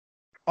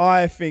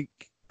 I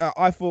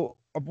thought,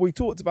 we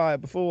talked about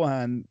it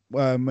beforehand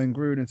when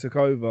Gruden took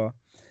over,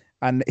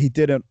 and he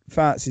didn't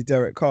fancy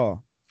Derek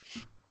Carr.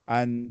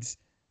 And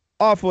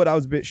I thought that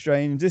was a bit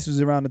strange. This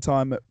was around the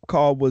time that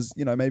Carr was,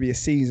 maybe a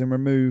season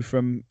removed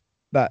from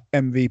that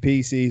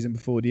MVP season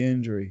before the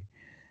injury.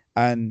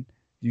 And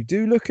you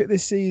do look at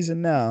this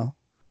season now,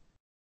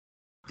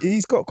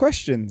 he's got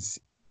questions.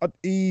 I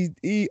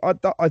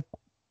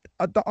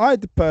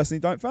personally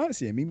don't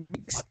fancy him. He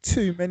makes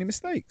too many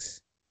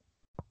mistakes.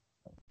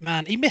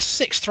 Man, he missed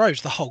 6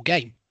 throws the whole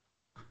game.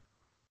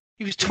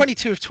 He was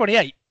 22 of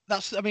 28.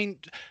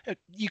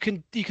 You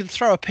can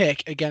throw a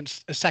pick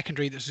against a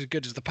secondary that's as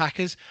good as the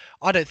Packers.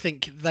 I don't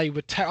think they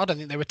were terrible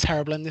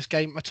in this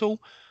game at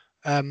all.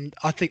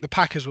 I think the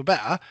Packers were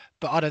better,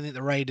 but I don't think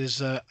the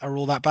Raiders are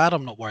all that bad.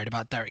 I'm not worried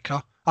about Derek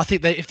Carr. I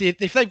think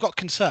if they've got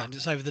concerns,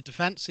 it's over the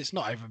defense. It's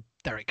not over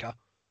Derek Carr.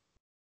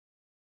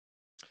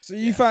 So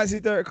you fancy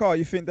Derek Carr?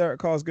 You think Derek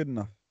Carr's good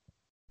enough?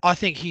 I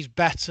think he's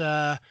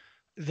better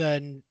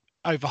than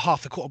over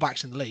half the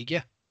quarterbacks in the league.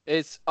 Yeah.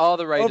 Are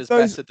the Raiders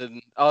better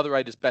than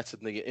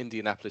the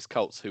Indianapolis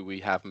Colts, who we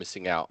have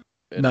missing out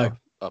in our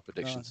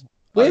predictions?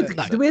 Were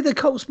the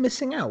Colts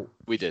missing out?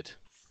 We did.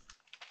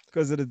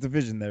 Because of the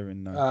division they're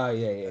in now. Oh,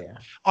 yeah.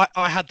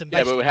 I had them.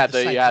 Yeah,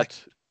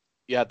 but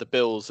you had the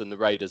Bills and the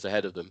Raiders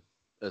ahead of them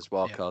as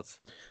wild cards.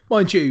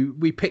 Mind you,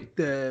 we picked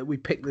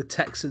the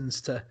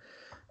Texans to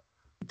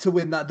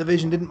win that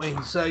division, didn't we?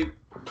 So,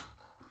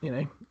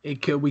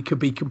 we could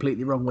be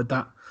completely wrong with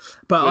that.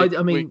 But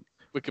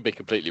we could be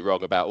completely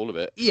wrong about all of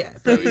it. Yeah,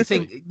 but I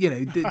think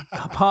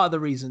part of the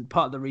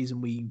reason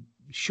we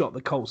shot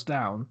the Colts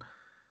down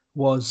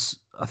was,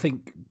 I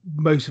think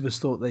most of us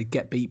thought they'd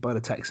get beat by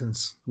the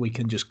Texans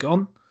weekend just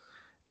gone,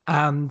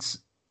 and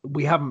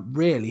we haven't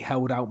really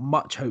held out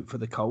much hope for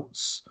the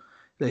Colts.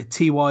 The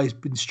TY's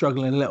been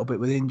struggling a little bit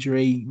with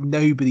injury.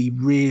 Nobody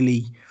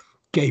really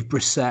gave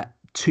Brissett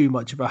too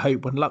much of a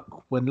hope when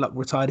Luck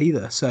retired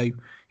either. So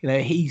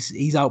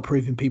he's out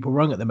proving people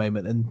wrong at the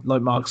moment. And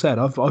like Mark said,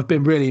 I've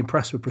been really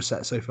impressed with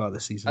Brissett so far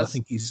this season. I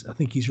think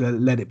he's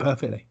led it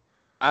perfectly.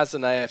 As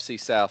an AFC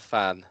South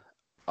fan,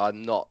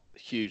 I'm not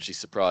hugely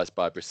surprised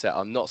by Brissett.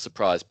 I'm not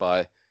surprised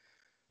by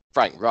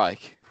Frank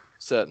Reich.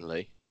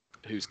 certainly,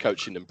 who's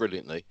coaching them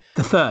brilliantly.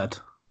 The third.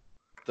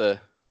 The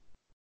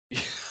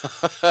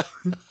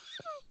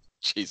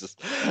Jesus.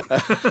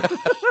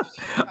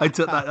 I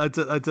took that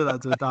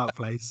to a dark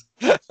place.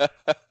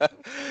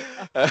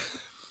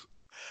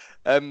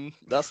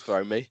 That's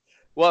thrown me.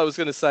 What I was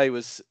going to say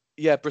was,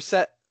 yeah,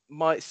 Brissett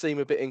might seem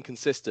a bit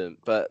inconsistent,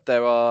 but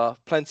there are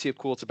plenty of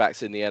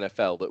quarterbacks in the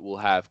NFL that will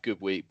have good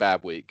week,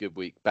 bad week, good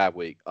week, bad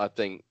week. I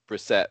think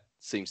Brissett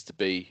seems to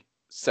be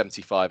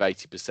 75,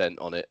 80%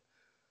 on it.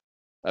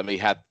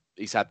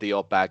 He's had the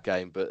odd bad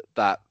game, but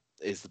that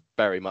is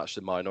very much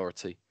the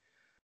minority.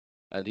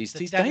 And he's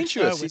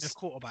dangerous. He's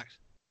quarterbacks.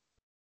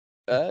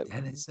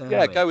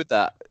 Yeah, go with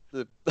that.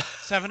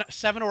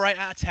 7 or 8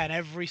 out of 10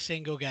 every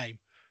single game.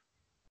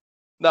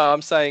 No,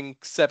 I'm saying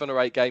 7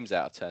 or 8 games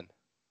out of 10.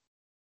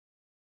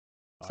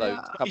 So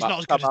he's not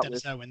as good as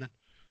Dennis Irwin then.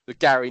 The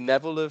Gary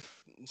Neville of.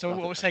 So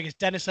what we're saying is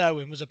Dennis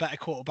Irwin was a better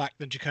quarterback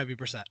than Jacoby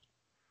Brissett.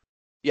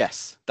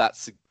 Yes,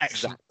 that's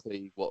Excellent.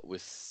 Exactly what we're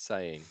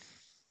saying.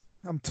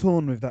 I'm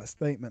torn with that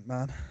statement,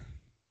 man.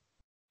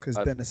 Because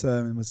Dennis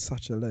Irwin was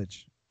such a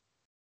ledge.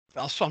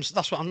 That's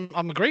what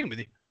I'm agreeing with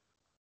you.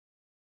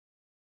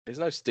 There's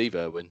no Steve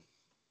Irwin.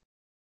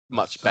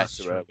 Much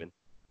better true. Irwin.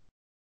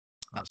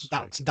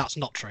 That's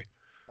not true.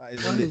 That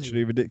is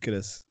literally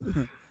ridiculous.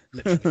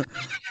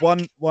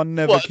 one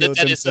never What, killed the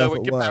Dennis himself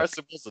Irwin at work.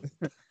 comparison wasn't?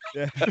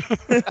 Yeah.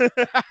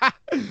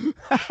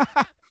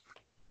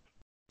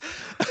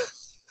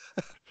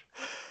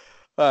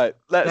 Right,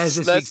 There's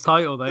this week's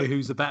title though.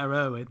 Who's a better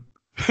Irwin?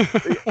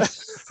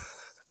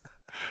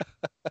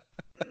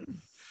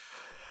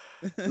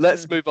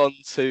 Let's move on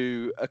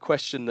to a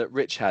question that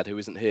Rich had, who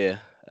isn't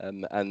here.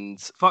 And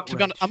Fuck. To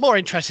be honest, I'm more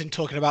interested in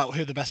talking about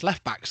who the best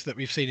left backs that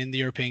we've seen in the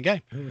European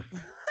game.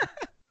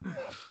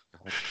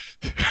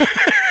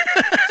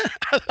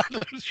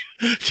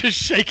 Just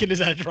shaking his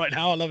head right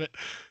now. I love it.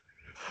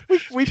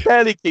 we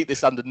barely keep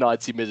this under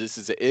 90 minutes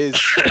as it is.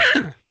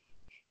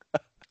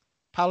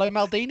 Paolo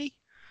Maldini?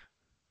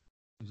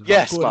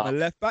 Yes, Call him a Mark.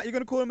 left back. You're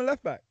going to call him a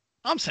left back?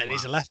 I'm saying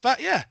he's a left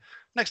back, yeah.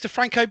 Next to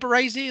Franco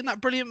Baresi in that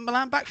brilliant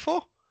Milan back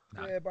four.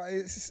 No. Yeah, but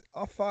I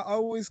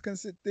always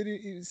considered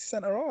he was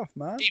centre half,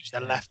 man. He was the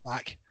left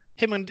back.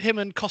 Him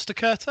and Costa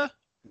Curta.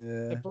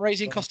 Yeah.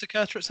 Baresi and Costa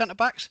Curta at centre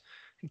backs.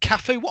 And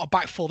Cafu, what a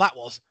back four that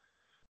was.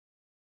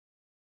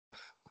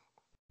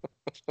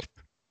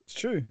 It's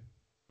true.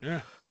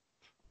 Yeah.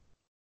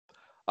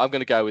 I'm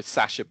going to go with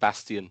Sasha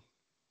Bastian.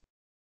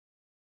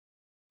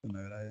 I don't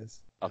know who that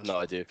is. I've no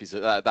idea if he's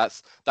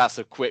that's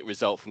a quick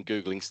result from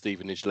googling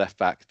Stevenage left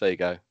back. There you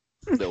go,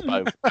 little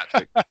bone for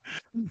Patrick.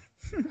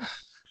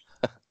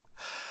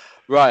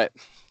 Right,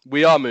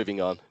 we are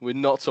moving on. We're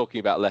not talking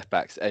about left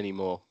backs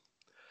anymore.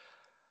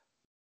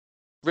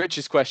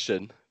 Rich's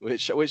question,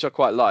 which I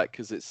quite like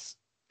because it's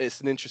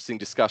an interesting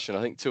discussion.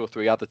 I think 2 or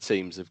 3 other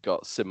teams have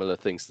got similar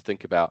things to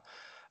think about.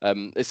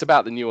 It's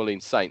about the New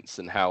Orleans Saints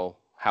and how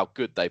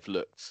good they've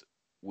looked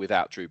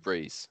without Drew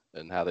Brees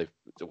and how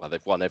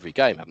they've won every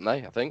game, haven't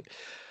they? I think.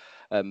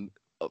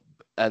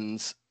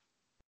 And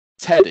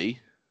Teddy,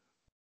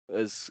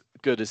 as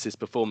good as his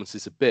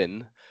performances have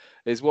been,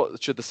 is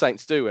what should the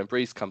Saints do when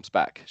Brees comes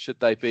back? Should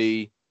they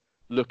be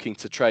looking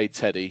to trade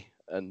Teddy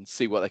and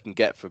see what they can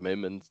get from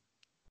him and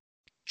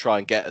try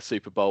and get a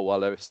Super Bowl while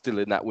they're still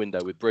in that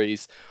window with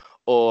Brees,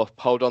 or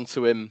hold on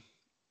to him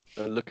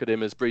and look at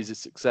him as Brees'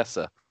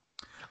 successor?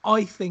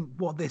 I think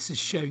what this has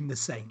shown the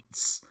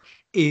Saints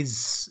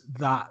is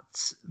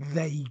that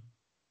they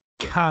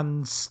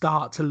can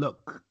start to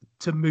look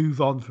to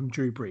move on from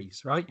Drew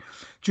Brees, right?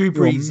 Drew You're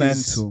Brees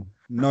mental.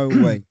 No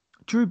way.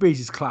 Drew Brees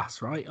is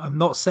class, right? I'm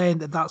not saying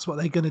that that's what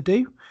they're going to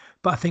do,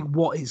 but I think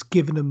what it's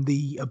given them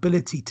the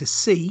ability to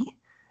see.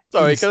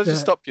 Sorry, can I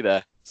just stop you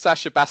there?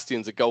 Sasha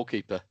Bastian's a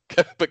goalkeeper,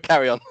 but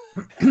carry on.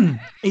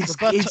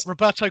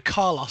 Roberto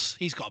Carlos,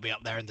 he's got to be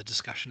up there in the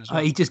discussion as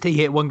well. He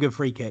hit one good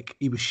free kick.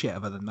 He was shit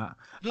other than that.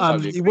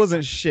 He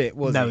wasn't shit,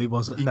 was he? No, he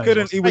wasn't. He No,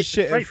 couldn't. he He was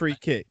shit Great at free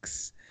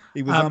kicks.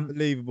 He was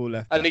unbelievable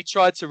left back. And he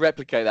tried to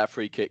replicate that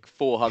free kick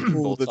 400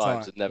 All more the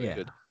times time. and never Yeah.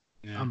 could.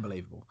 Yeah.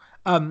 Unbelievable.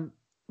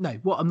 No,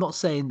 what I'm not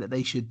saying that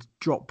they should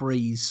drop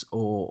Breeze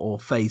or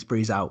phase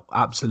Breeze out.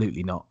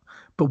 Absolutely not.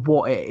 But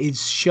what it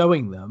is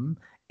showing them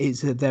is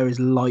that there is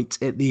light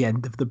at the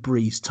end of the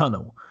Breeze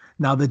tunnel.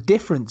 Now the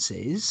difference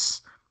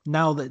is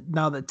now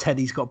that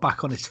Teddy's got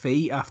back on his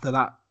feet after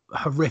that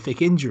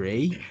horrific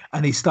injury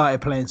and he started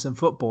playing some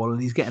football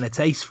and he's getting a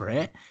taste for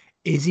it,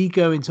 is he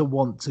going to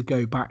want to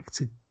go back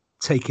to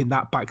taking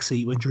that back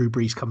seat when Drew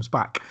Brees comes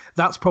back?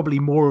 That's probably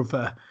more of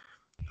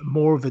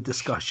a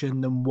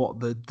discussion than what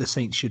the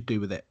Saints should do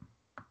with it.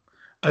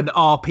 And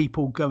are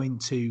people going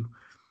to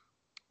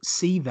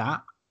see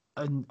that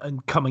and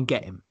come and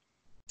get him?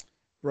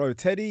 Bro,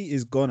 Teddy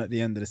is gone at the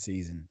end of the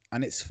season,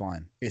 and it's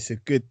fine. It's a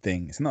good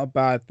thing. It's not a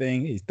bad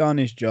thing. He's done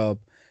his job.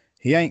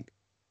 He ain't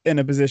in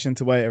a position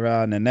to wait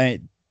around.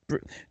 And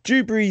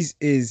Drew Brees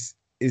is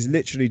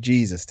literally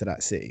Jesus to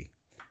that city.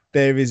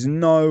 There is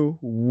no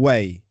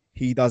way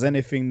he does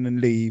anything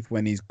than leave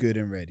when he's good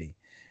and ready.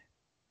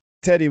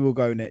 Teddy will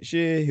go next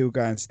year. He'll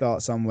go and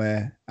start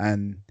somewhere,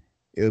 and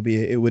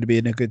it would be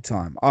in a good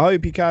time. I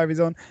hope he carries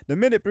on. The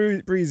minute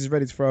Breeze is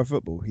ready to throw a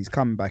football, he's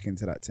coming back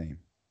into that team.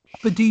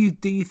 But do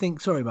you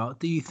think? Sorry, Mark.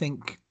 Do you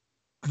think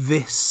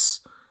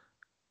this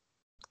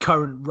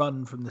current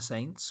run from the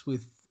Saints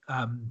with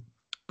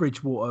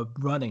Bridgewater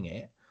running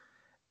it?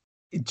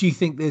 Do you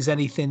think there's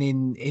anything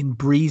in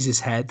Breeze's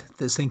head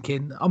that's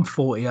thinking, I'm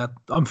 40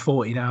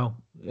 now,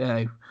 you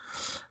know,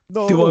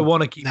 No, do I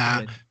want to keep Nah,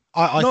 going?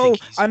 I no, think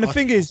and the I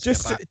thing think is, he'll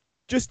get back.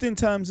 just in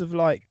terms of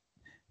like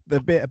the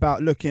bit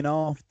about looking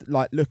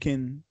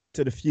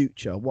to the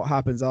future, what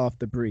happens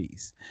after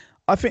Breeze.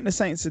 I think the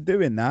Saints are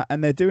doing that,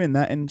 and they're doing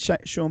that in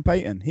Sean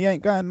Payton. He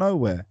ain't going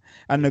nowhere,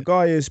 and the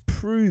guy is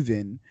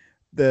proving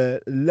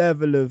the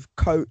level of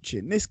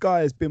coaching. This guy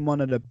has been one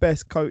of the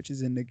best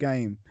coaches in the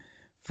game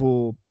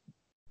for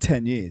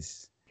 10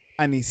 years,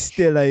 and he's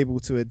still able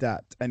to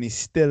adapt, and he's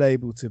still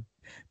able to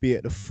be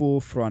at the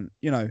forefront,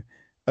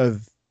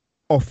 of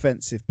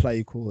offensive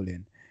play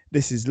calling.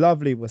 This is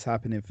lovely what's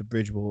happening for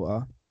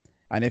Bridgewater.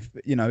 And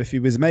if he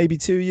was maybe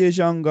 2 years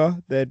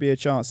younger, there'd be a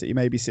chance that he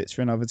maybe sits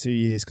for another 2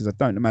 years, because I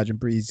don't imagine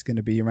Breeze is going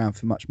to be around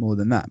for much more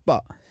than that.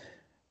 But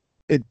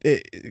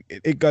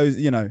it goes,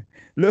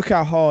 look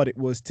how hard it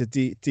was to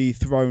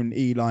dethrone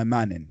Eli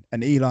Manning.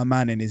 And Eli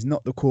Manning is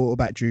not the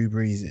quarterback Drew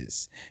Brees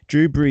is.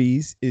 Drew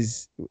Brees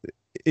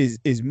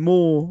is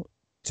more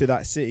to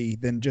that city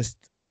than just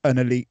an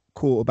elite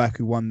quarterback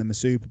who won them a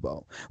Super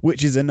Bowl,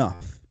 which is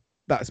enough.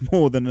 That's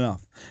more than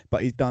enough.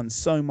 But he's done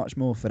so much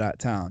more for that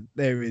town.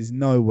 There is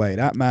no way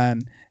that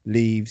man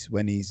leaves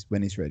when he's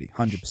ready.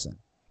 100%.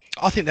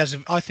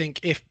 I think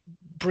if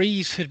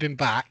Breeze had been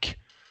back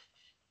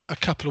a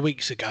couple of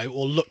weeks ago,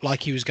 or looked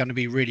like he was going to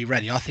be really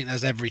ready, I think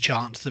there's every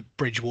chance that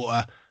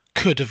Bridgewater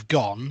could have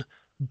gone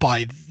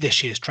by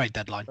this year's trade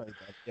deadline.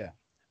 Yeah.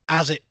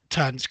 As it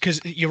turns,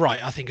 because you're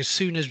right, I think as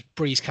soon as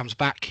Breeze comes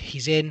back,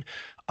 he's in.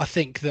 I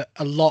think that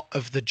a lot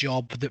of the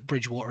job that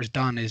Bridgewater has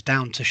done is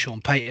down to Sean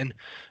Payton,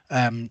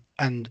 and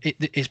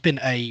it's been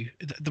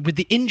with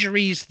the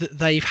injuries that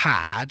they've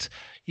had.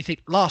 You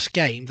think last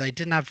game they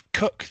didn't have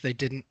Cook, they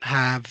didn't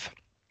have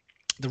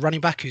the running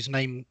back whose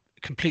name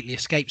completely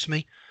escapes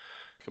me.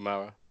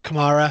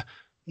 Kamara,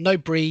 no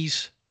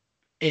Breeze.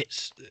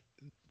 It's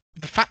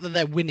the fact that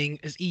they're winning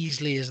as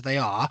easily as they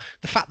are,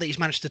 the fact that he's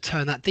managed to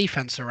turn that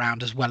defense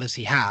around as well as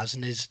he has,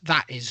 and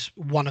that is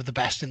one of the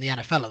best in the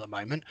NFL at the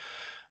moment.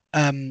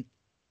 The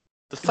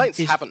Saints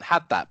haven't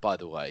had that, by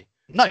the way.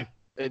 No.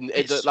 In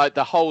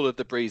the whole of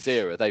the Breeze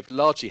era, they've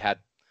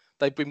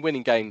been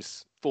winning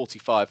games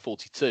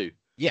 45-42.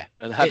 Yeah.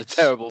 And had a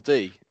terrible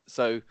D.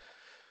 So,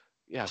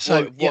 yeah,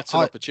 what's an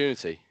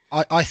opportunity?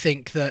 I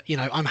think that,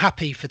 I'm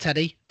happy for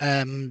Teddy.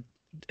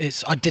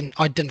 I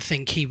didn't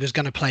think he was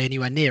going to play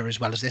anywhere near as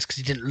well as this, because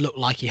he didn't look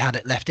like he had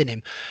it left in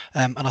him.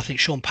 And I think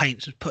Sean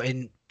Payton has put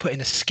in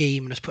a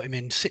scheme and has put him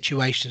in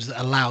situations that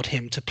allowed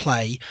him to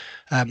play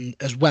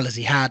as well as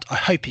he had. I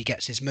hope he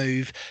gets his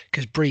move,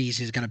 because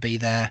Breeze is going to be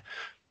there.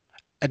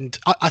 And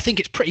I think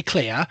it's pretty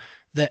clear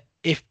that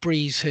if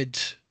Breeze had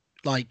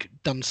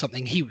done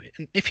something,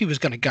 if he was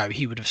going to go,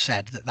 he would have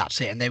said that that's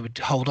it, and they would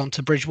hold on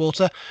to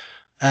Bridgewater.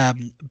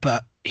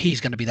 But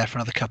he's going to be there for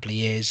another couple of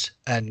years,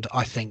 and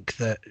I think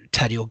that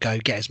Teddy will go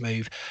get his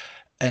move,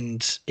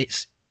 and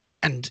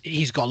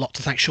he's got a lot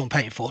to thank Sean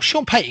Payton for.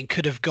 Sean Payton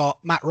could have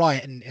got Matt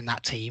Ryan in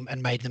that team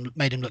and made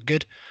him look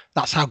good.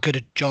 That's how good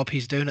a job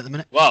he's doing at the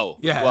minute. Whoa!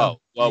 Yeah. Whoa!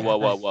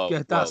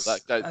 Yeah, that's a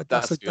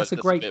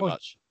great point.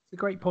 It's a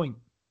great point.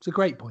 It's a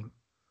great point.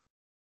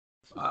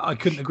 I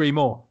couldn't agree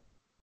more.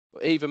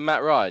 Even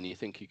Matt Ryan, you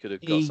think he could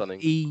have got something?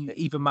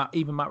 Even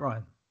Matt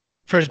Ryan.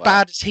 For as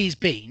bad as he's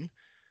been,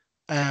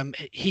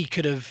 he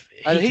could have.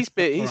 He's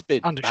been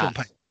under bad. Sean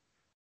Payton.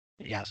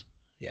 He has.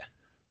 Yeah.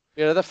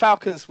 The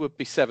Falcons would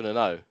be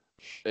 7-0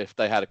 if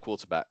they had a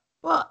quarterback.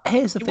 Well,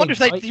 here's the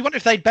thing. You wonder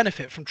if they'd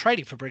benefit from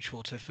trading for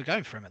Bridgewater for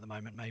going for him at the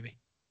moment, maybe.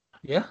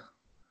 Yeah.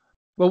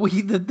 Well,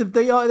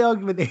 the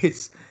argument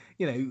is,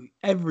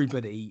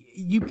 everybody.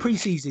 You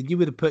preseason, you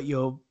would have put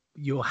your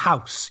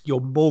house, your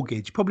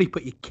mortgage, probably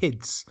put your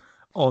kids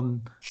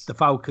on the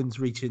Falcons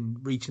reaching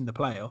the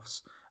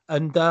playoffs,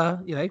 and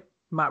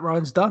Matt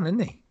Ryan's done, isn't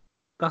he?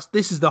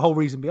 This is the whole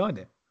reason behind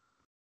it.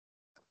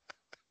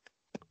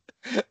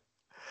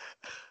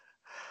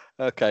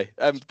 Okay.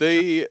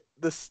 The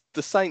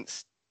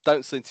Saints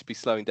don't seem to be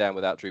slowing down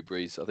without Drew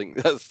Brees. I think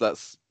that's the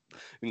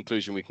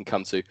conclusion we can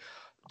come to.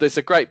 There's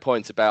a great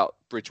point about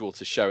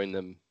Bridgewater showing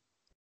them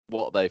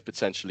what they've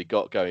potentially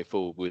got going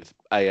forward with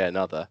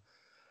another.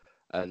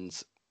 And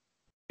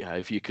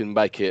if you can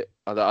make it,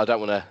 I don't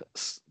want to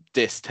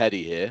diss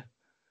Teddy here,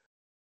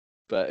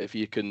 but if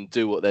you can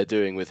do what they're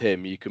doing with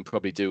him, you can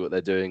probably do what they're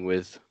doing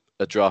with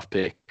a draft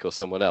pick or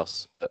someone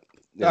else. But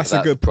that's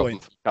a good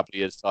point. For a couple of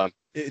years' time.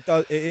 It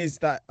does. It is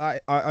that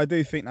I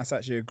do think that's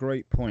actually a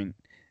great point,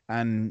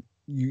 and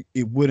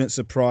it wouldn't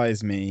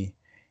surprise me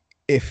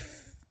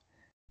if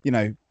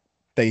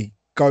they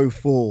go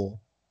for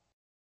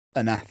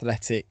an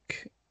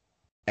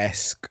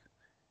athletic-esque,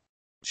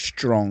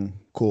 strong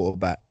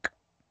quarterback.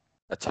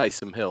 A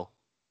Taysom Hill.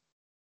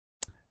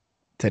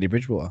 Teddy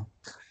Bridgewater.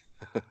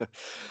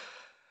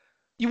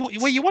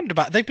 you wonder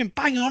about. They've been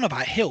banging on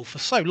about Hill for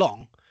so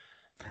long.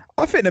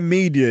 I think the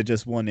media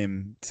just want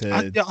him to.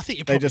 I think you're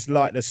They probably just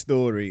like the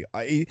story.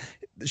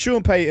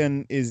 Sean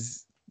Payton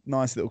is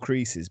nice little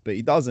creases, but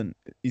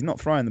he's not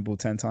throwing the ball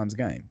 10 times a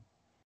game.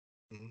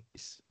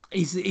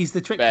 He's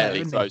the trick barely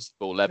player, throws the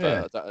ball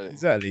ever. Yeah,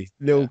 exactly.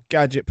 Little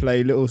gadget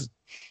play, little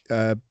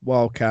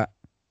wildcat.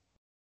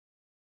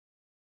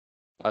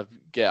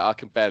 I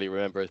can barely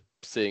remember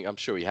seeing. I'm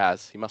sure he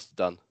has. He must have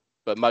done.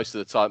 But most of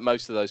the time,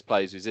 most of those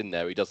plays who's in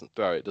there, he doesn't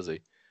throw it, does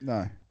he?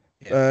 No.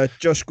 Yeah.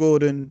 Josh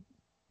Gordon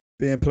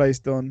being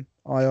placed on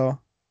IR,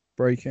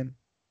 breaking.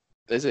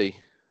 Is he?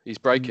 He's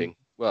breaking.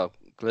 Well,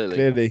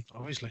 Clearly.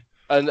 obviously.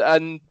 And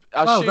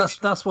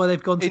that's why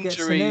they've gone to get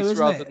injuries Sanu, isn't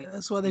rather it?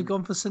 That's why they've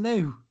gone for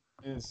Sanu.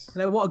 Yes.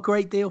 You know, what a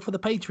great deal for the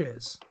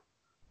Patriots.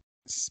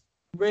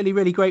 Really,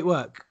 really great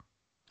work.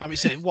 I mean,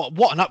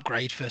 what an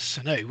upgrade for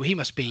Sanu. He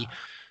must be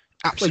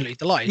absolutely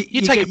delighted.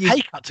 you You'd take get- a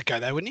pay cut to go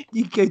there, wouldn't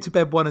You go to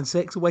bed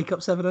 1-6 and wake up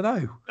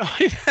 7-0.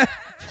 you?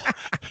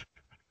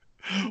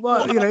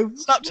 Well, you know,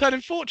 It's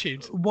upturning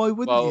fortunes. why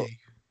wouldn't Well, you?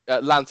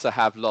 Atlanta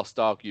have lost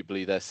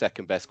arguably their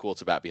second best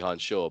quarterback behind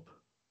Schaub.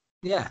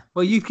 Yeah.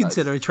 Well, you'd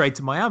consider a trade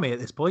to Miami at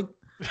this point.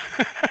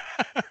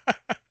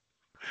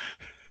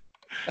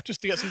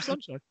 Just to get some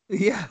sunshine.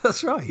 Yeah,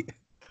 that's right.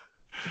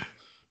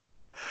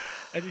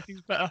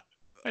 Anything's better.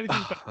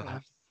 Anything's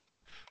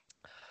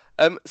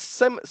better.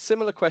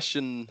 Similar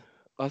question.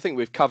 I think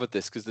we've covered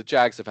this because the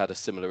Jags have had a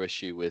similar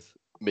issue with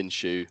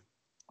Minshew,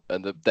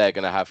 and they're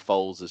going to have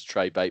Foles as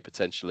trade bait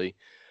potentially.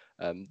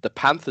 The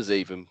Panthers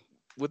even,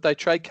 would they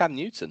trade Cam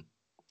Newton?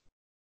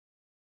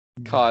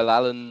 Kyle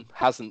Allen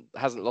hasn't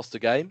lost a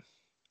game.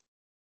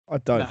 I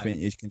don't No. think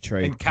you can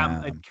trade And Cam's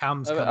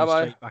coming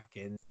straight back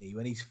in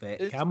when he's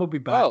fit. Cam will be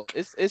back. Well,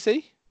 is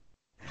he?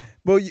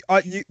 Well,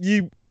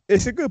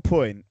 it's a good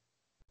point,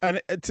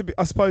 and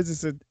I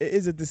suppose it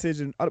is a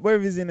decision. Whether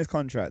he's in his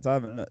contract, I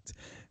haven't looked.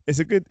 It's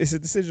a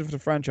decision for the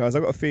franchise.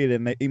 I've got a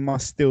feeling that he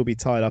must still be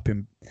tied up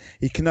in.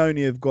 He can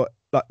only have got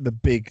like the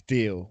big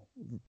deal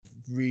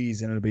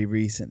reasonably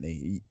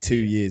recently, 2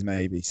 years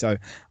maybe. So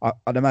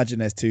I'd imagine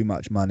there's too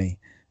much money.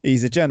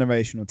 He's a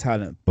generational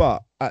talent,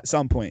 but at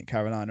some point,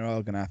 Carolina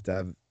are going to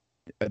have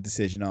a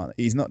decision on it.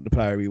 He's not the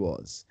player he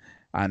was,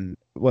 and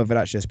whether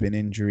that's just been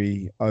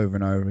injury over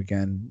and over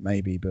again,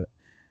 maybe. But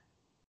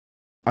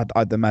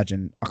I'd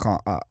imagine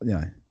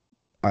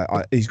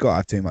he's got to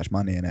have too much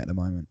money in it at the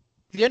moment.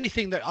 The only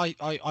thing that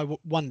I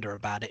wonder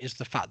about it is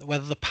the fact that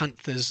whether the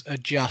Panthers are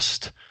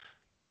just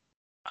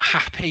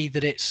happy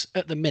that it's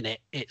at the minute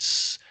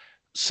it's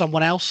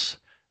someone else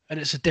and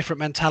it's a different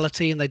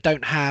mentality, and they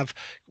don't have.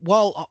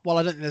 Well, I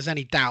don't think there's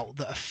any doubt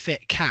that a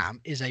fit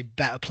Cam is a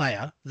better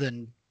player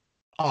than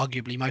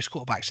arguably most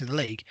quarterbacks in the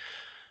league.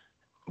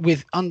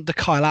 With under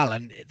Kyle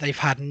Allen, they've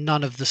had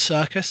none of the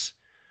circus,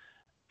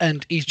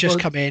 and he's just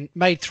come in,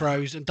 made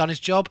throws, and done his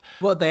job.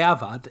 What they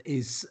have had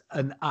is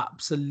an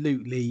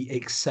absolutely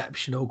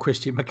exceptional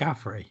Christian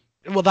McCaffrey.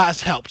 Well, that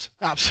has helped.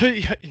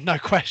 Absolutely, no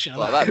question.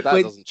 Well, that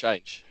doesn't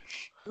change.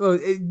 Well,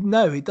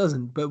 no, it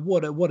doesn't. But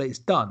what it's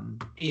done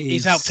is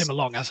He's helped him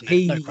along, hasn't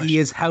he? No question. He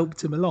has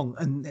helped him along,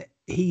 and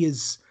he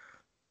has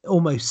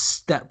almost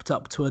stepped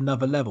up to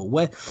another level.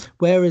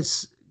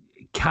 Whereas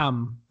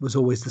Cam was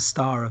always the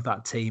star of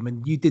that team,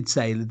 and you did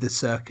say the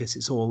circus.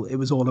 It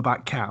was all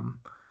about Cam.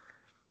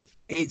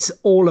 It's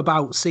all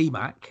about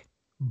C-Mac,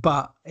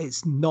 but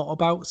it's not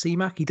about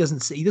C-Mac. He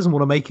doesn't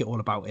want to make it all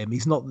about him. He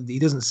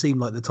doesn't seem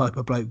like the type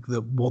of bloke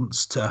that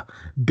wants to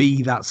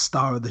be that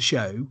star of the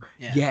show.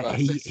 Yeah, Well,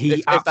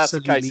 he if that's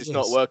the case, it's is.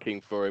 not working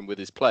for him with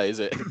his play, is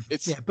it?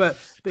 It's Yeah, but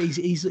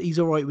he's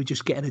all right with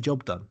just getting a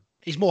job done.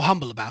 He's more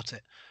humble about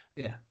it.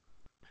 Yeah.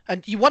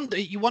 And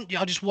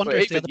I just wonder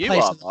Well, if the even other you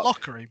players are, in the Mark.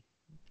 locker room.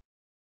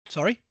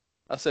 Sorry?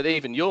 I said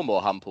even you're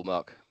more humble,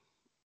 Mark.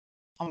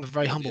 I'm a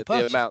very humble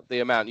person. The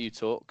amount you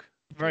talk.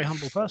 Very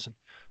humble person.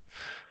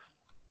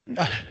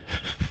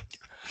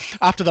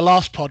 After the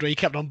last pod where you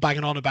kept on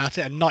banging on about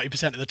it and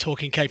 90% of the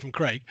talking came from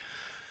Craig.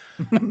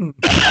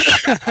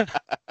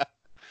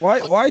 Why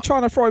are you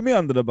trying to throw me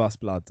under the bus,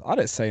 blood? I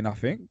didn't say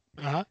nothing.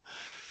 Uh-huh.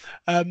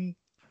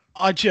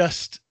 I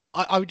just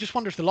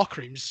wonder if the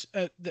locker rooms,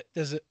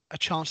 there's a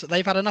chance that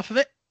they've had enough of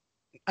it.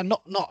 And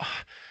not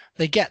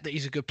they get that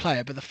he's a good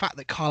player, but the fact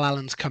that Kyle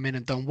Allen's come in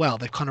and done well,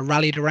 they've kind of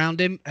rallied around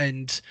him.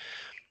 And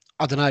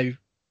I don't know,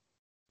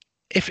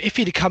 if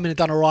he'd have come in and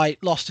done all right,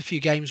 lost a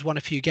few games, won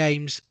a few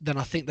games, then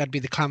I think that'd be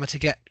the clamour to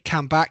get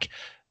Cam back.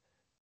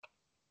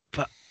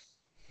 But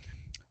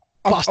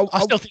I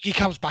still think he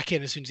comes back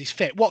in as soon as he's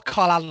fit. What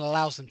Kyle Allen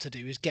allows them to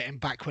do is get him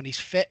back when he's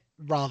fit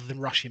rather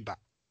than rush him back.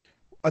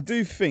 I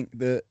do think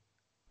that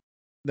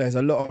there's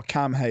a lot of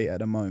Cam hate at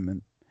the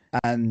moment.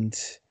 And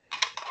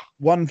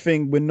one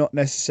thing we're not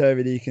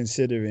necessarily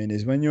considering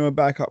is when you're a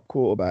backup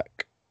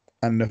quarterback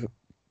and the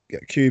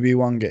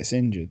QB1 gets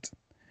injured,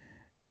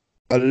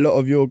 a lot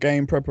of your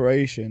game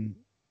preparation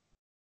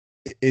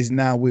is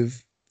now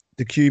with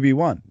the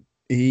QB1.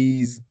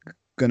 He's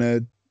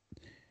a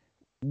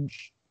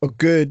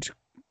good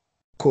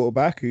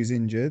quarterback who's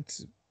injured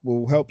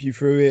will help you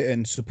through it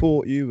and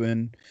support you,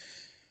 and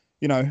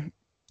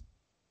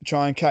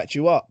try and catch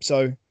you up.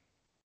 So,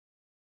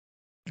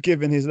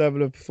 given his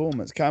level of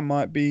performance, Cam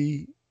might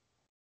be.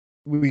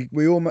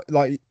 We almost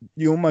like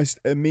you almost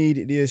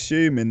immediately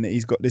assuming that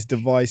he's got this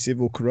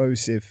divisive or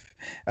corrosive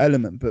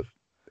element, but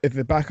if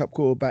a backup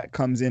quarterback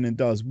comes in and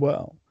does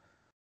well,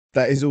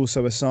 that is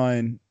also a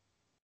sign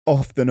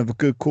often of a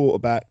good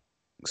quarterback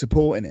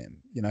supporting him.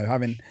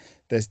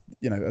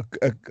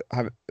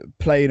 Have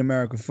played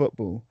American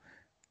football.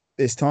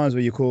 There's times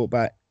where your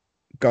quarterback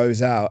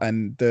goes out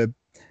and the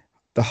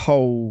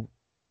whole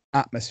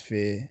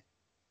atmosphere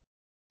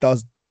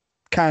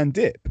can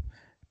dip,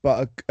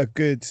 but a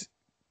good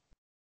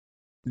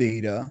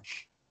leader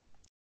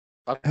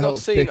I've not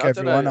seen. pick I don't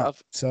everyone know. up.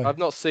 So I've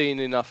not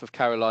seen enough of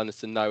Carolina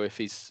to know if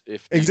he's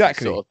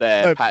Exactly. sort of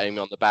there No. patting him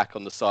on the back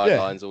on the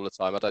sidelines all the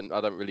time. I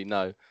don't really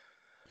know.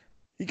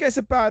 he gets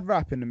a bad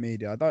rap in the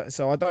media.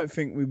 I don't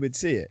think we would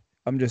see it.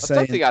 I'm just I saying.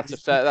 don't think that's a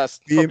fair. That's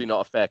we- probably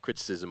not a fair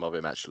criticism of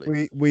him,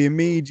 actually. We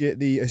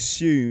immediately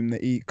assume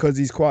that because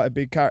he's quite a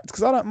big character.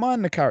 Because I don't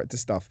mind the character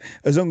stuff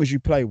as long as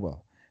you play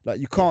well. Like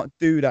you can't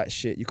do that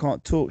shit. You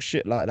can't talk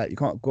shit like that. You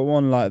can't go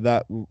on like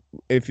that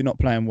if you're not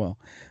playing well.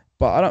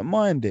 But I don't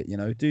mind it.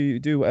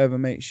 Do whatever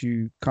makes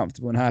you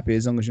comfortable and happy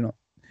as long as you're not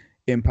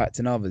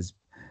impacting others.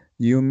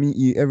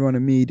 Everyone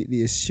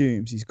immediately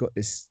assumes he's got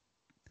this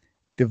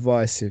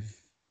divisive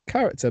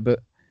character,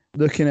 but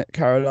looking at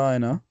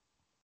Carolina,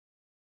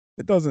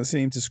 it doesn't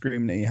seem to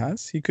scream that he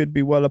has. He could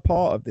be well a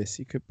part of this.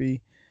 He could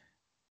be,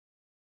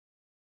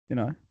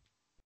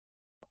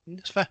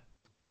 It's fair.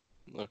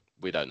 Look,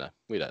 we don't know.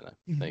 There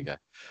you go.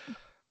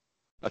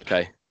 Mm-hmm.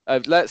 Okay.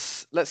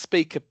 Let's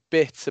speak a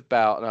bit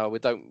about. No, we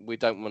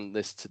don't want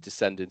this to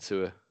descend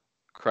into a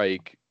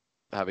Craig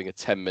having a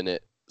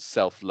 10-minute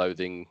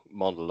self-loathing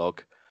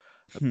monologue,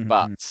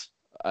 but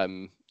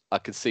I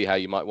can see how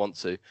you might want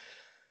to.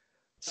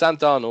 Sam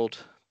Darnold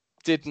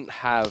didn't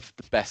have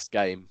the best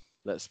game.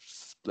 Let's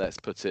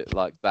put it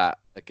like that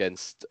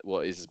against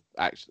what is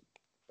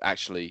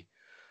actually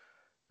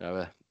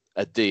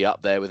a D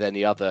up there with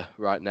any other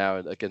right now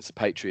against the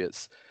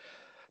Patriots.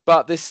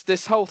 But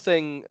this whole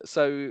thing,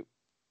 so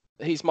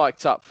he's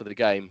mic'd up for the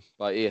game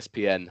by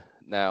ESPN.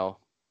 Now,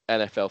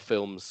 NFL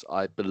Films,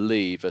 I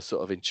believe, are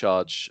sort of in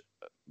charge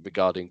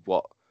regarding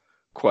what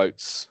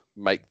quotes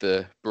make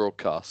the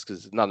broadcast,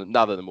 because none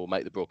of them will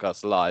make the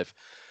broadcast live.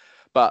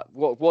 But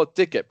what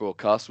did get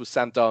broadcast was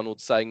Sam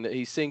Darnold saying that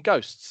he's seeing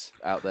ghosts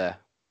out there.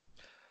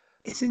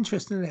 It's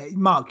interesting, isn't it?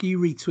 Mark, you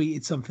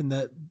retweeted something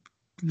that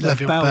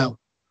Le'Veon Bell.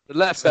 The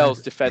left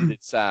Bell's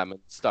defended Sam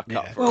and stuck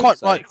up for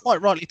him.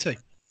 Quite rightly too.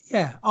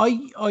 Yeah,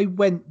 I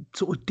went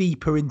sort of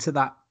deeper into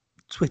that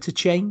Twitter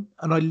chain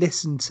and I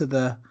listened to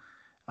the,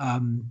 I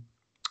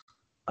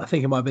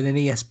think it might have been an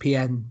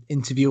ESPN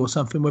interview or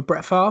something with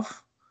Brett Favre.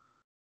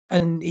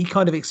 And he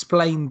kind of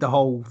explained the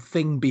whole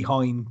thing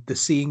behind the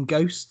seeing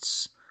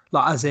ghosts.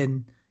 Like, as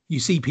in,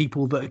 you see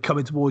people that are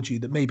coming towards you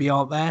that maybe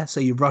aren't there, so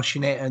you're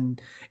rushing it, and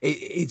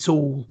it's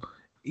all,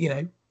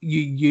 you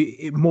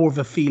more of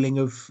a feeling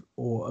of,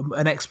 or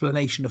an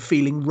explanation of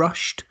feeling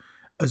rushed,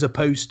 as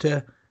opposed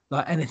to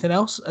like anything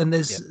else. And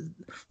there's,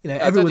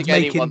 everyone's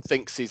anyone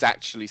thinks he's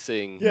actually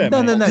seeing. Yeah,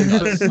 no,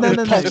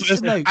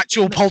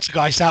 Actual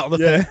poltergeist out on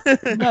the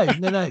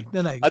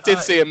no. I did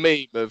see a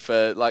meme of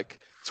like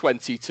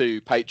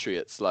 22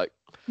 Patriots, like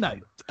no.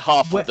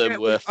 half of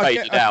them were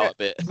faded out a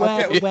bit.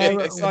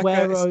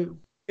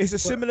 It's a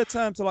similar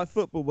term to like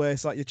football, where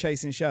it's like you're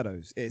chasing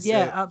shadows.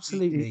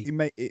 Absolutely.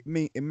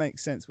 It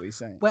makes sense what he's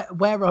saying.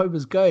 Where I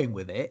was going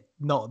with it,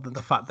 not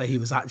the fact that he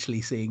was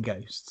actually seeing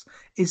ghosts,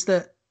 is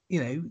that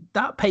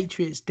that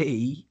Patriots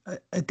D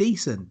are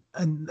decent,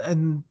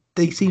 and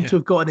they seem to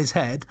have got in his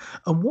head.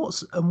 And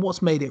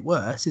what's made it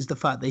worse is the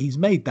fact that he's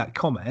made that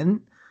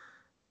comment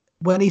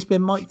when he's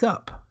been mic'd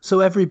up, so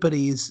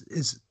everybody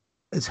has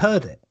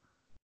heard it.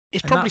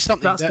 It's probably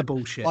something that's that, the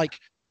bullshit. Like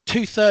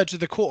 2/3 of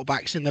the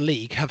quarterbacks in the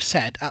league have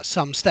said at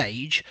some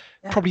stage,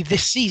 probably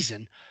this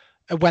season,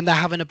 when they're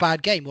having a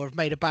bad game or have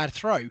made a bad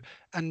throw.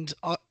 And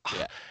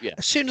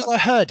as soon as I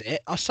heard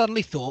it, I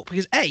suddenly thought,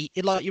 because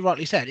like you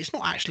rightly said, it's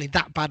not actually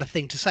that bad a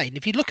thing to say. And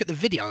if you look at the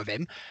video of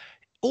him,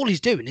 all he's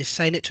doing is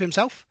saying it to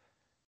himself.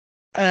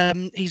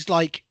 He's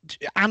like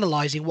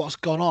analysing what's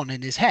gone on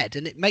in his head,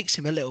 and it makes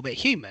him a little bit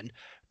human.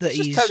 That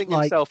he's just telling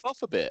himself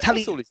off a bit.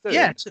 That's all he's doing.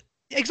 Yeah,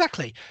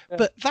 exactly. Yeah.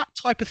 But that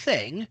type of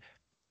thing,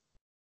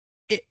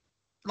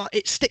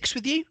 it sticks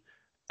with you,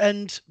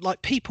 and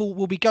like people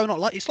will be going on,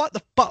 like it's like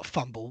the butt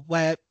fumble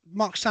where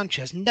Mark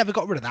Sanchez never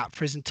got rid of that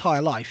for his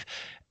entire life,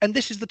 and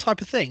this is the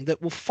type of thing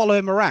that will follow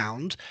him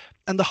around,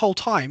 and the whole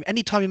time,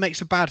 anytime he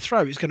makes a bad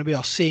throw, it's going to be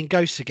seeing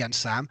ghosts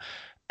against Sam.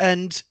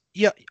 And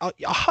I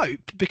hope,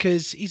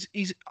 because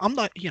I'm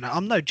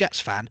no Jets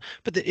fan,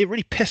 but it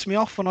really pissed me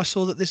off when I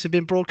saw that this had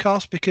been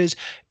broadcast, because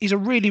he's a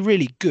really,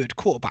 really good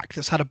quarterback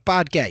that's had a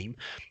bad game.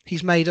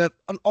 He's made an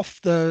off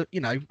the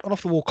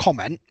wall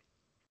comment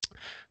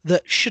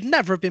that should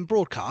never have been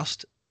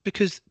broadcast,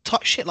 because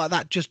shit like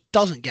that just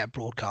doesn't get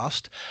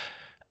broadcast.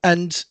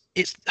 And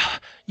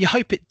you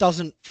hope it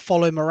doesn't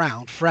follow him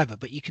around forever,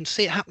 but you can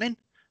see it happening,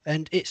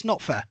 and it's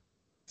not fair.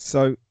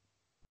 So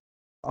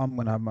I'm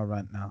gonna have my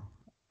rant now.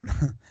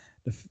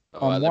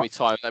 All right,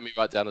 let me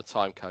write down a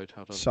time code.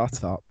 Hold on.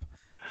 Shut up.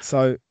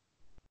 So,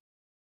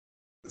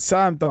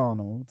 Sam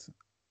Darnold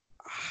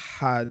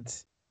had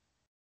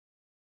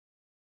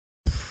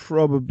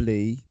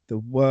probably the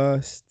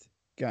worst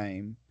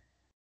game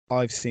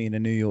I've seen a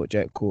New York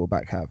Jet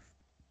quarterback have.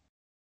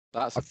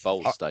 That's a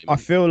bold statement. I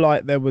feel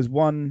like there was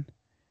one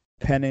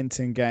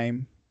Pennington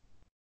game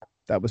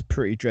that was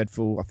pretty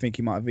dreadful. I think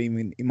he might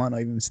not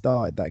even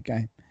started that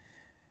game.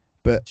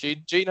 But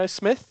Geno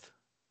Smith?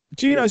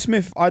 Geno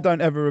Smith, I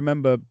don't ever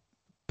remember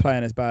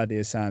playing as badly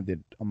as Sam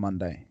did on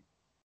Monday.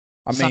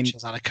 I mean,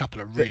 Sanchez had a couple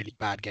of really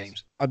bad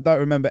games. I don't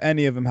remember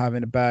any of them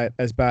having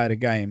as bad a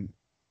game.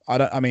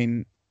 I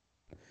mean,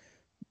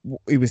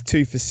 he was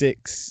 2 for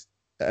 6,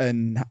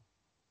 and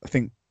I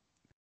think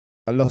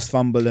a lost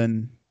fumble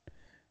and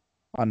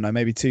I don't know,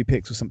 maybe 2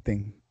 picks or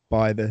something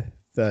by the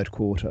third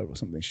quarter or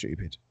something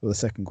stupid, or the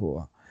second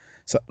quarter.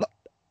 So,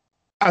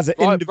 as an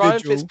individual,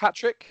 Ryan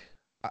Fitzpatrick,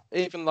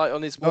 even like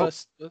on his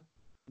worst.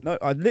 No,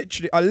 I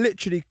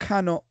literally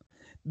cannot.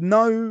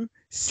 No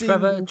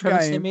single Trevor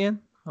game. Siemian.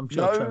 I'm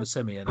sure Trevor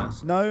Siemian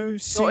is. No,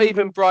 not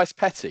even Bryce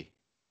Petty.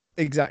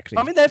 Exactly.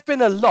 I mean, there've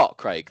been a lot,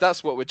 Craig.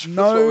 That's what we're trying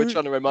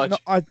to remind you.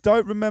 I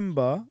don't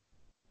remember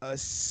a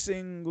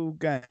single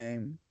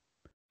game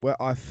where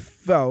I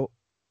felt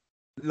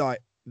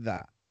like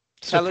that.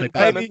 Kellen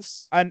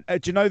Clemens. And do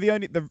you know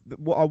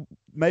what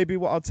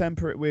I'll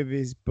temper it with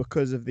is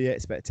because of the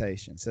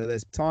expectation. So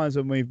there's times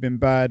when we've been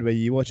bad where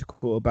you watch a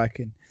quarterback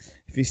and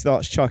if he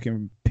starts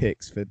chucking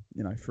picks for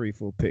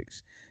 3-4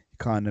 picks, you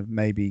kind of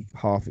maybe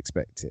half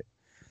expect it.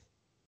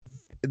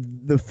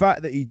 The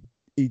fact that he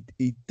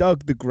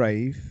dug the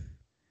grave,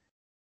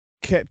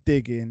 kept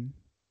digging,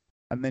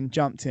 and then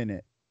jumped in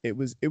it. It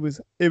was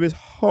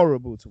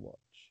horrible to watch.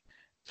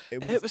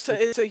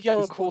 It's a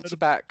young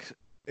quarterback.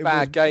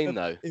 Bad game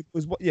though. It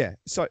was what? Yeah.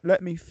 So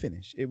let me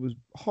finish. It was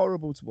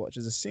horrible to watch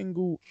as a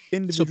single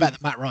individual. Still better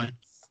than Matt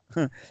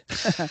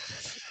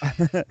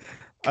Ryan.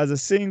 As a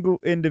single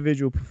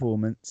individual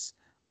performance,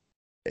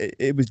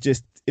 it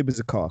was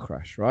a car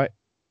crash, right?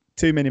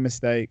 Too many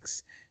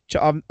mistakes.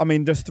 I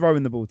mean, just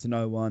throwing the ball to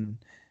no one.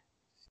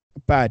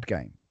 Bad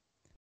game.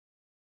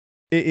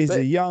 It is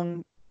a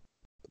young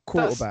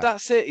quarterback.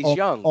 That's it. He's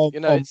young.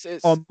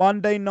 It's on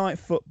Monday Night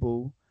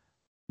Football,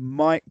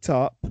 mic'd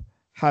up,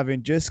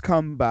 having just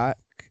come back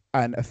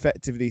and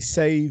effectively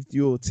saved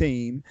your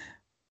team,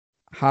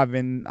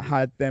 having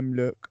had them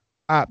look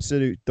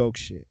absolute dog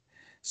shit.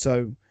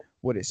 So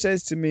what it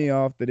says to me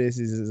after this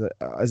is,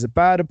 as a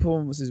bad a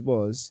performance as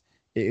was,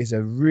 it is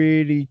a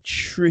really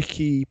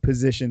tricky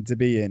position to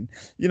be in.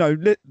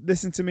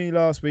 Listen to me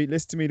last week,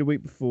 listen to me the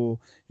week before.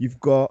 You've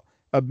got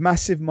a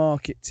massive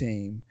market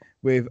team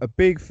with a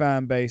big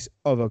fan base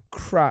of a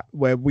crap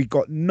where we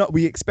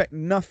expect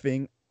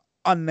nothing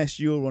unless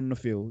you're on the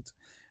field,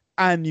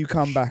 and you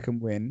come back and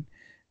win,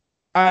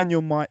 and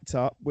you're mic'd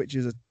up, which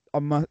is it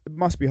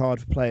must be hard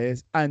for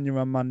players, and you're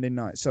on Monday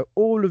night. So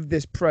all of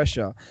this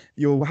pressure,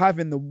 you're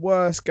having the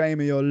worst game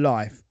of your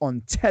life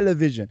on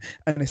television,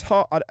 and it's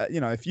hard.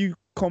 If you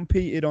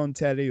competed on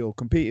telly or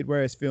competed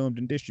where it's filmed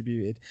and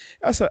distributed,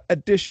 that's an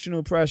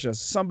additional pressure.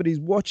 Somebody's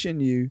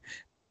watching you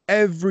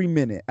every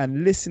minute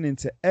and listening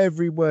to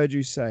every word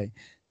you say.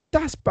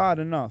 That's bad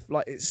enough.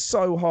 Like, it's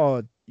so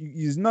hard.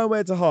 There's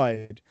nowhere to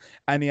hide,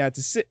 and he had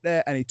to sit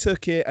there, and he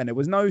took it, and there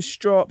was no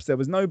strops, there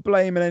was no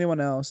blaming anyone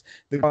else.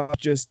 The guy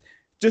just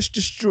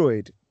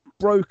destroyed,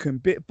 broken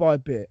bit by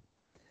bit.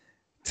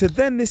 To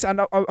then this,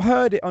 and I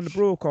heard it on the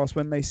broadcast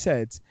when they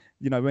said,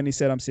 when he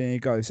said, "I'm seeing a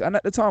ghost," and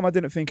at the time I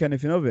didn't think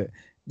anything of it.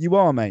 You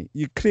are, mate.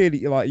 You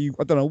clearly I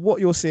don't know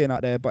what you're seeing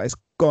out there, but it's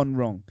gone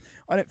wrong.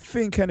 I didn't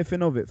think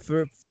anything of it.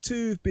 For it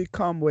to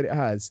become what it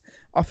has,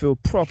 I feel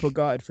proper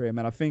gutted for him,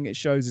 and I think it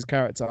shows his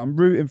character. I'm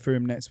rooting for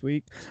him next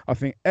week. I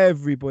think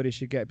everybody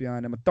should get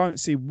behind him. I don't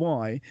see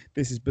why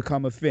this has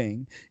become a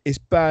thing. It's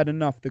bad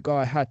enough the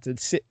guy had to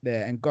sit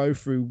there and go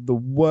through the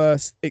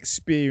worst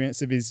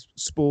experience of his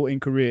sporting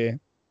career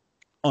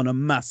on a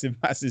massive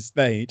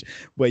stage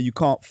where you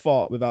can't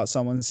fart without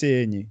someone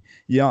seeing you.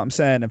 You know what I'm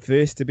saying? And for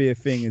this to be a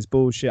thing is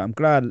bullshit. I'm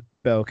glad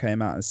Bell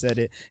came out and said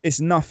it. It's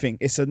nothing.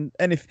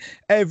 And if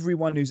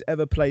everyone who's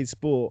ever played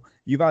sport,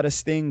 you've had a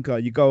stinker,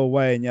 you go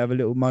away and you have a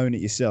little moan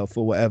at yourself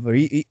or whatever.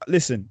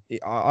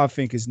 I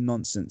think it's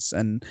nonsense,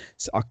 and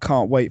I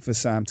can't wait for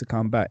Sam to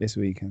come back this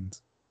weekend.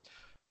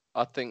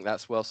 I think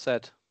that's well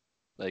said.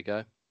 There you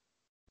go.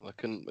 I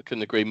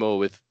couldn't agree more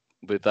with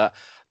that.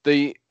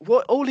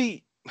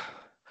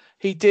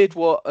 He did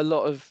what a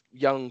lot of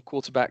young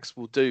quarterbacks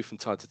will do from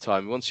time to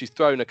time. Once you've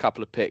thrown a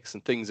couple of picks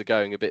and things are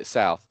going a bit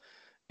south,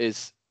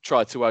 is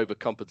try to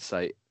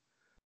overcompensate.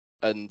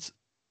 And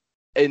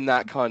in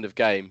that kind of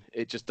game,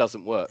 it just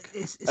doesn't work.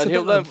 And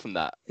he'll learn from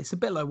that. It's a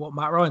bit like what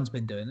Matt Ryan's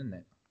been doing, isn't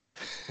it?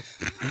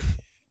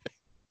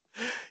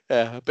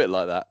 Yeah, a bit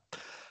like that.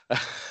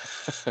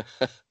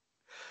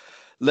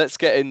 Let's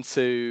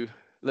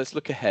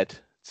look ahead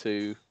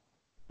to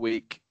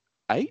week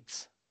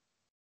 8.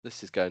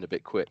 This is going a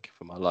bit quick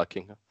for my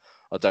liking.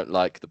 I don't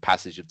like the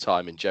passage of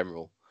time in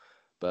general,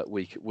 But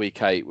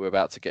week 8 we're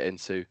about to get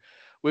into.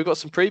 We've got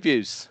some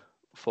previews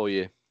for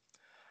you.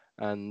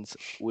 And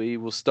we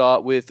will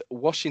start with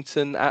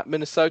Washington at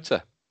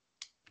Minnesota.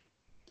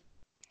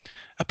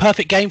 A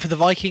perfect game for the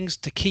Vikings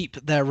to keep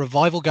their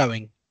revival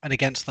going and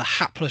against the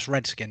hapless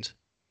Redskins.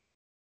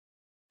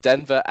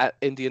 Denver at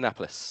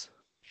Indianapolis.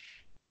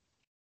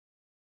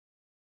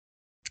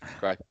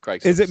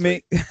 Craig's Is it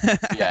me?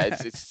 Yeah,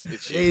 it's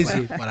you. Is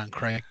mate. it? Well done,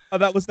 Craig. Oh,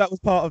 that was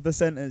part of the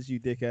sentence, you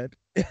dickhead.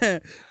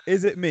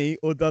 Is it me,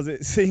 or does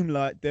it seem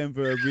like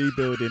Denver are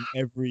rebuilding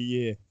every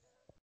year?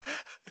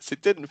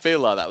 It didn't feel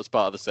like that was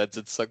part of the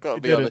sentence. I've got to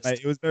It be didn't, honest. mate.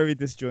 It was very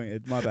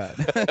disjointed. My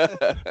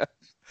bad.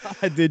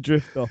 I did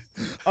drift off.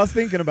 I was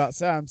thinking about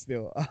Sam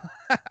still.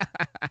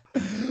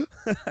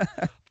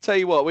 Tell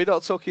you what, we're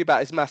not talking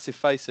about his massive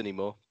face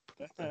anymore.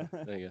 There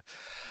you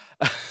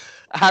go.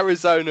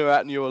 Arizona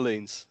at New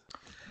Orleans.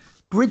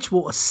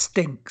 Bridgewater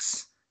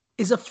stinks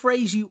is a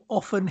phrase you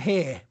often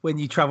hear when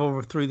you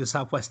travel through the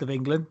southwest of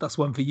England. That's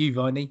one for you,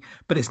 Viney.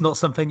 But it's not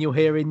something you'll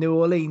hear in New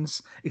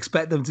Orleans.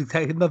 Expect them to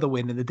take another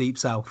win in the deep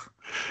south.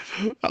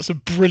 That's a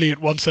brilliant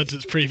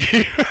one-sentence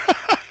preview.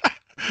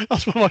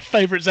 That's one of my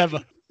favourites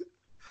ever.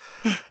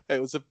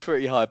 It was a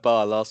pretty high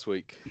bar last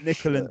week.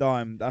 Nickel and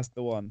dime. That's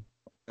the one.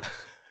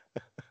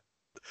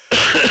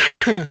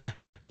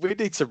 We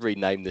need to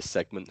rename this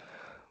segment.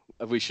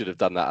 We should have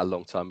done that a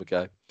long time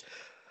ago.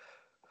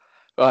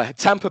 Right,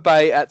 Tampa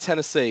Bay at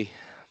Tennessee.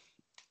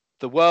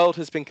 The world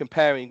has been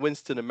comparing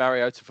Winston and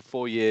Mariota for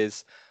 4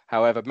 years.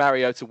 However,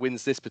 Mariota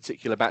wins this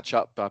particular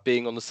matchup by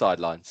being on the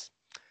sidelines.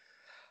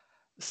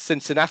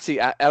 Cincinnati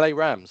at LA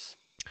Rams.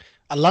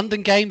 A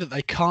London game that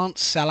they can't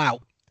sell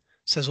out.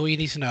 Says all you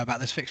need to know about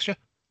this fixture.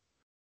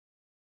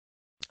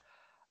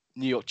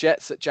 New York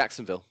Jets at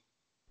Jacksonville.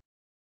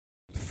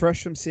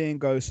 Fresh from seeing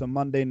ghosts on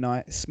Monday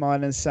night,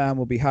 Smiling Sam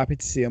will be happy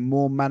to see a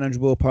more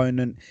manageable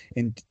opponent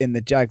in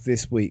the Jags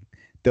this week.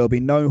 There'll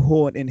be no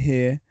horn in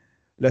here.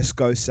 Let's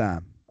go,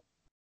 Sam.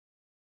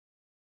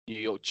 New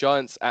York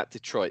Giants at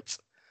Detroit.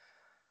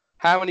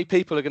 How many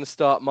people are going to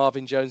start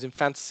Marvin Jones in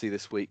fantasy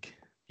this week?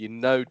 You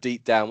know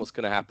deep down what's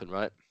going to happen,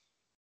 right?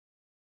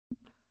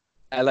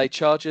 LA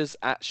Chargers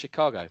at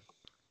Chicago.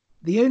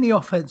 The only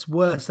offense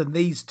worse than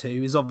these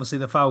two is obviously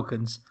the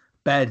Falcons.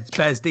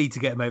 Bears D to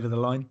get them over the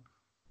line.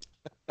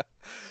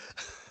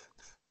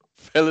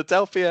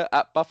 Philadelphia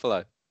at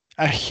Buffalo.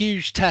 A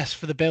huge test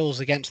for the Bills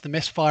against the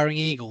misfiring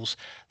Eagles.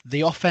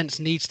 The offense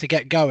needs to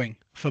get going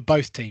for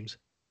both teams.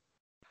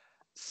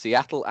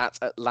 Seattle at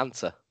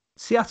Atlanta.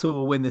 Seattle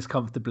will win this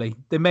comfortably.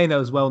 They may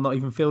know as well not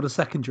even field a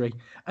secondary,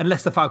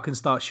 unless the Falcons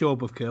start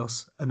Schaub, of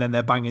course, and then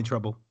they're bang in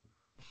trouble.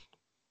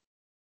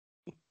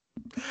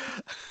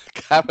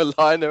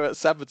 Carolina at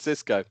San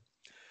Francisco.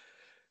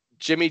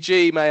 Jimmy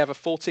G may have a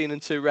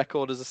 14-2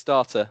 record as a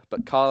starter,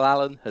 but Kyle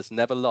Allen has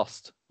never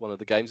lost one of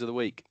the games of the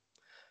week.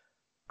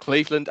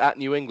 Cleveland at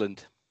New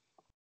England.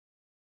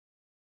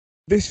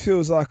 This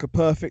feels like a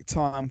perfect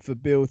time for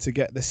Bill to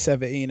get the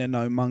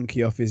 17-0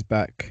 monkey off his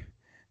back.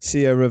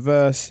 See a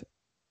reverse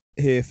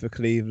here for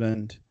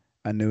Cleveland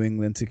and New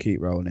England to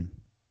keep rolling.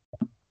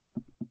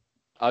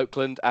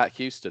 Oakland at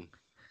Houston.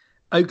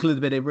 Oakland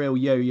have been a real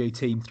yo-yo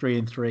team,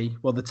 3-3,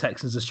 while the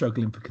Texans are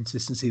struggling for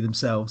consistency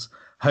themselves.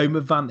 Home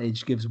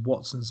advantage gives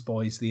Watson's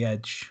boys the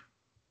edge.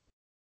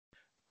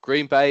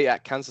 Green Bay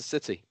at Kansas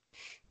City.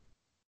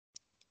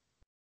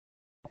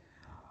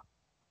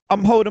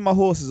 I'm holding my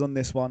horses on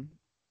this one.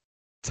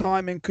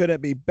 Timing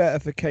couldn't be better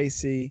for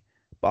KC,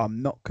 but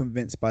I'm not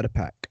convinced by the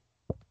pack.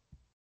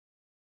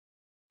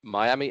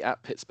 Miami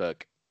at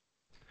Pittsburgh.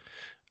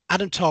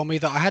 Adam told me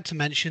that I had to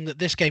mention that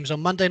this game's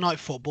on Monday Night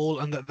Football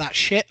and that's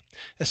shit,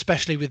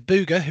 especially with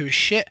Booger, who is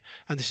shit,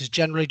 and this is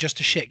generally just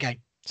a shit game.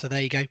 So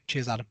there you go.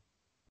 Cheers, Adam.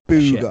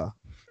 Booger.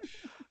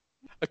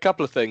 A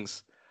couple of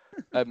things.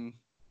 The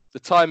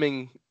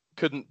timing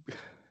couldn't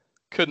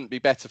be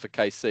better for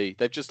KC.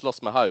 They've just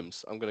lost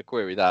Mahomes. I'm going to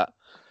query that.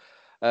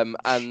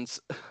 And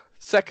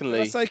secondly,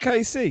 Did I say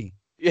KC?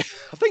 yeah,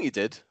 I think you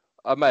did.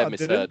 I may have I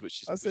misheard, didn't.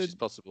 which I is said-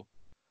 possible.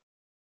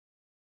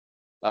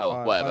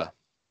 Oh, whatever.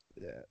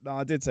 Yeah, no,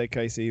 I did say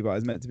KC, but it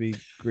was meant to be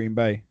Green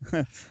Bay,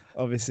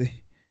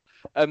 obviously.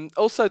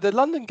 Also, the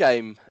London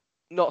game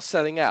not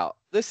selling out.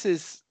 This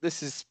is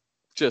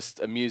just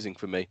amusing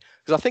for me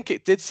because I think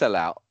it did sell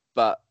out,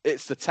 but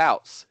it's the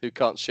touts who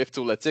can't shift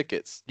all their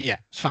tickets. Yeah,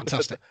 it's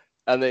fantastic.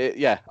 And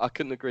I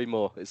couldn't agree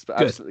more. It's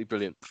absolutely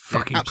brilliant.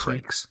 Fucking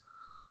absolutely. pricks.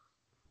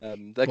 They're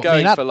What,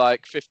 going me and for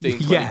like 15,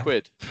 20 Yeah.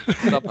 quid.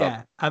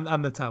 Yeah,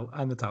 and the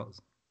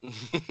touts.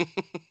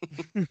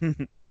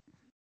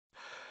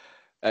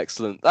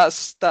 Excellent.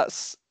 That's.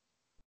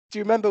 Do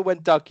you remember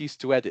when Doug used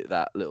to edit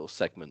that little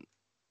segment?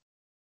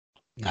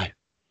 No.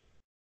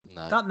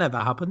 No. That never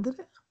happened, did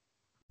it?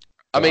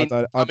 I mean,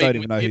 I don't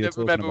even know who you you're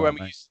talking remember about, when we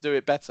mate. used to do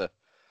it better.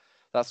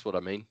 That's what I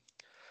mean.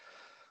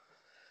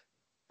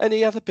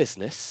 Any other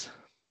business?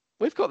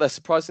 We've got there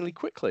surprisingly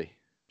quickly.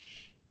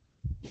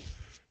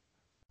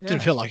 Didn't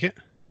feel like it.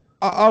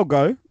 I'll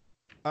go.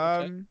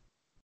 Okay.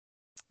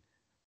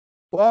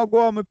 Well, I'll go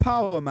on with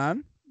Power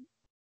Man.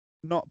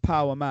 Not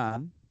Power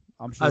Man.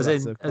 I'm sure As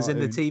that's in, a as in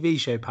the cartoon. TV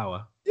show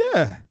Power.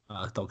 Yeah,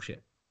 Dog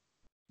shit.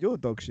 you're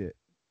dog shit.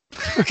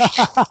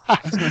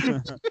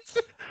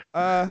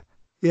 I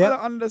don't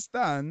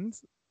understand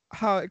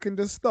how it can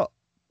just stop.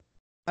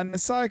 And the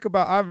psych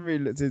about, I haven't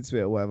really looked into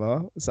it or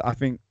whatever. So I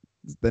think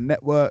the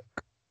network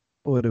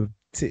or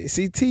see,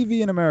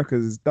 TV in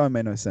America don't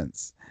make no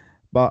sense.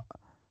 But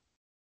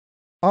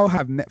I'll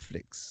have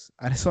Netflix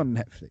and it's on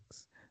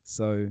Netflix.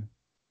 So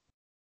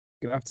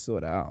gonna have to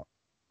sort that out.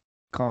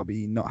 Can't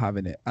be not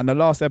having it. And the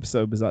last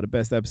episode was like the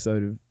best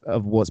episode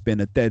of what's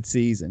been a dead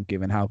season,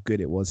 given how good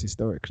it was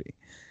historically.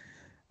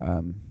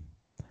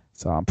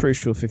 So I'm pretty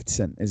sure 50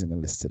 Cent isn't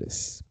going to listen to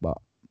this. But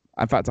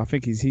in fact, I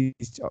think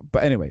he's.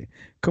 But anyway,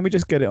 can we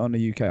just get it on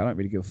the UK? I don't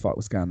really give a fuck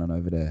what's going on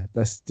over there.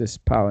 That's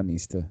just Power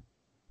needs to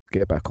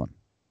get back on.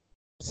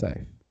 Safe.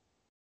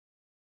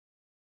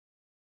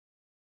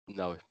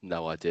 No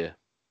idea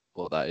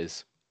what that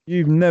is.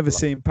 You've never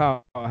seen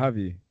Power, have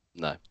you?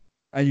 No.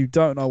 And you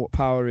don't know what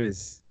Power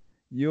is.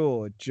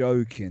 You're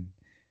joking.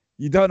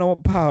 You don't know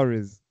what Power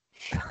is.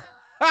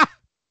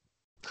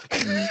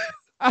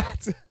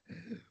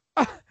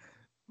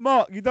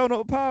 Mark, you don't know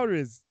what Power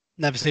is.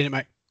 Never seen it,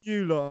 mate.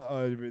 You lot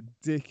are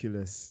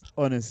ridiculous.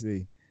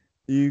 Honestly,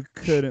 you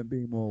couldn't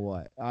be more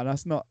white. And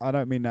that's not. I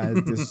don't mean that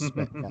as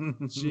disrespect.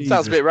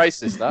 Sounds a bit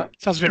racist, that.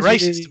 Sounds a bit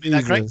racist to me,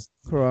 that, Craig. Jesus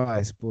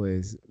Christ,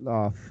 boys.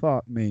 Oh,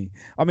 fuck me.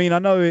 I mean, I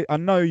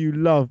know you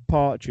love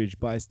Partridge,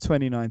 but it's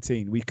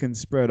 2019. We can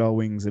spread our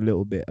wings a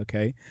little bit,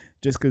 okay?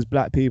 Just because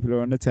black people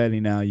are on the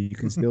telly now, you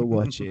can still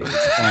watch it.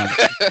 It's fine.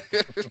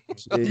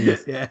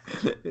 Jeez. Yeah.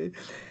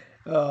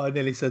 Oh, I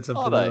nearly said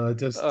something. Are they? I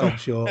just stopped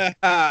short.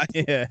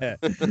 Yeah.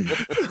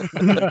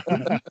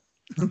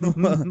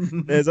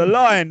 There's a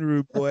line,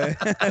 rude boy.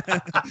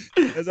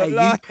 There's a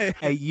line.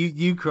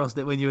 You crossed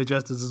it when you were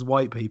dressed as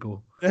white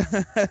people.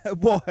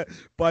 What?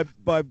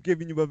 By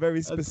giving you a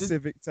very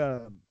specific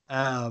term.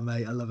 Oh,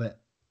 mate, I love it.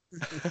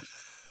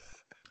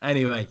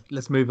 Anyway,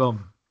 let's move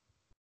on.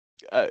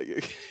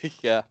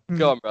 Yeah,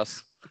 go on,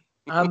 Russ.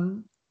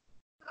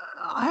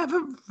 I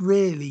haven't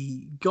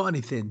really got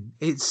anything.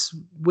 It's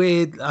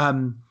weird. I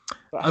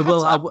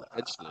will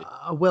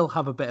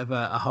have a bit of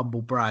a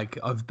humble brag.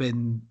 I've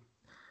been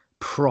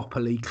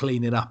properly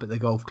cleaning up at the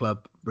golf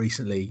club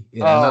recently. You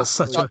know, that's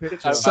such a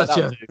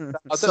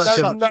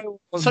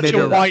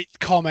white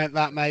comment,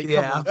 that, mate.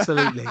 Yeah,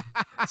 absolutely.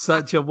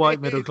 Such a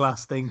white middle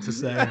class thing to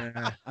say.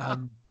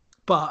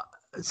 But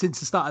since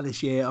the start of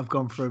this year, I've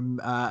gone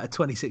from a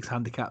 26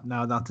 handicap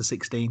now down to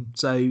 16.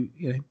 So, you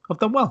know, I've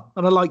done well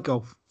and I like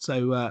golf.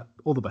 So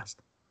all the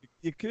best.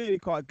 You're clearly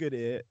quite good at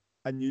it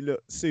and you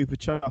look super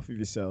chuffed with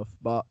yourself,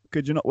 but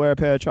could you not wear a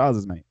pair of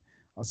trousers, mate?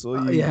 I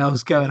saw you. Yeah, I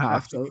was going out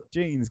after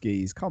jeans,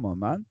 geese. Come on,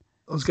 man.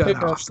 I was going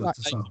out after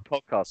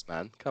podcast,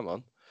 man. Come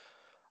on.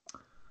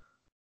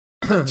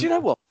 Do you know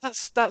what?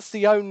 That's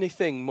the only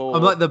thing more.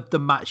 I'm like the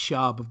Matt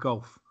Sharp of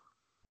golf.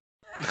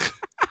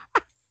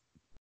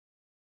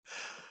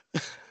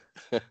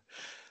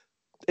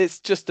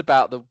 It's just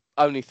about the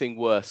only thing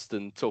worse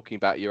than talking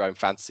about your own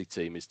fantasy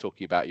team is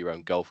talking about your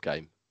own golf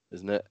game,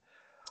 isn't it?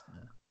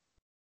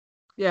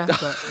 Yeah,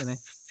 but you know,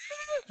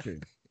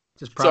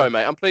 just proud. Sorry,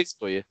 mate. I'm pleased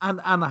for you. And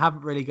I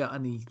haven't really got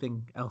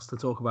anything else to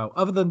talk about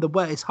other than the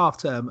weather. It's half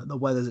term and the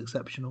weather's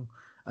exceptional,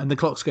 and the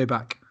clocks go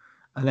back,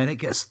 and then it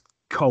gets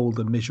cold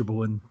and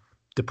miserable and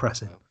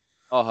depressing.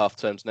 Our half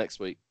term's next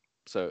week,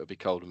 so it'll be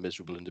cold and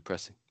miserable and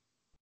depressing.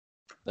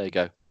 There you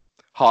go.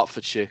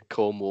 Hertfordshire,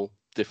 Cornwall,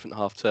 different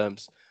half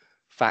terms.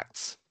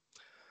 Facts.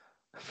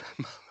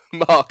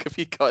 Mark, have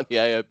you got any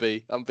A or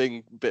B? I'm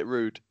being a bit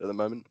rude at the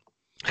moment.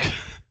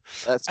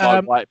 That's my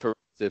white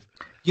prerogative.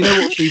 You know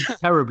what would be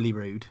terribly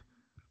rude?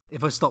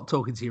 If I stop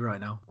talking to you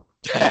right now.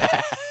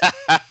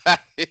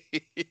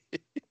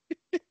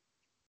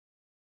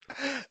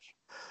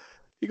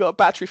 You got a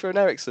battery for an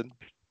Ericsson?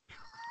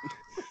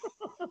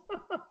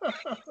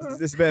 Is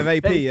this a bit of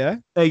AP, yeah?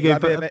 There you go.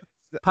 Is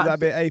that a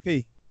bit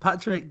AP?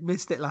 Patrick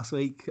missed it last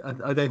week.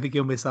 I don't think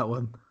he'll miss that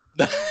one.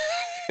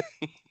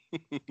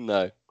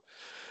 No,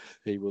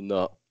 he will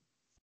not.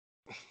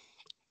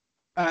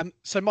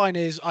 So mine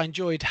is I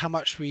enjoyed how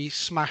much we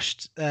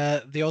smashed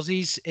the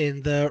Aussies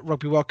in the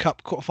Rugby World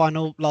Cup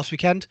quarterfinal last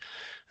weekend.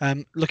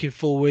 Looking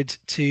forward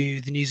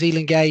to the New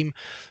Zealand game,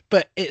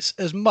 but it's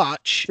as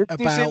much Did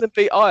New Zealand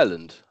beat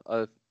Ireland?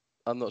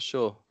 I'm not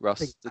sure,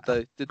 Russ.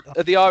 Are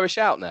the Irish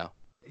out now?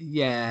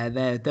 Yeah,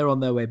 they're on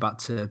their way back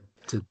to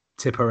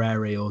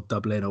Tipperary or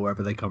Dublin or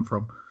wherever they come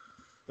from.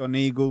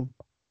 Donegal,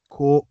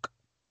 Cork,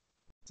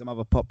 some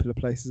other popular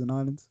places in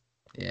Ireland.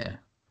 Yeah,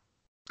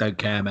 don't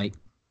care, mate.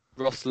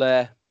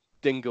 Rosslare,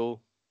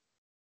 Dingle,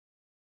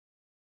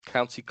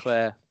 County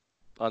Clare.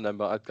 I know,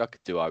 I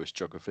could do Irish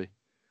geography.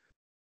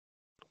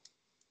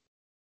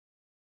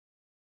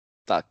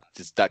 That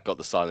got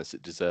the silence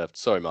it deserved.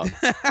 Sorry, Mark.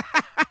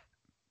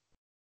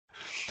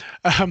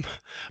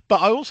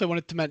 But I also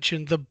wanted to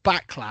mention the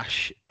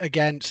backlash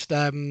against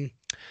the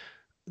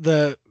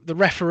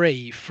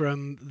referee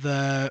from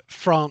the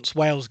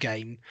France-Wales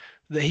game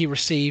that he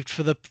received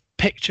for the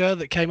picture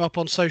that came up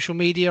on social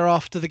media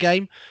after the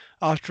game,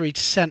 after he'd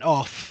sent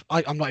off.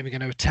 I'm not even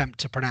going to attempt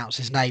to pronounce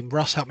his name.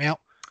 Russ, help me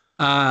out.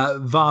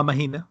 VAR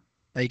Mahina.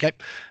 There you go.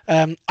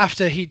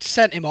 After he'd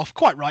sent him off,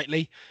 quite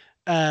rightly,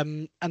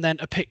 and then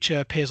a picture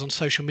appears on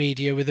social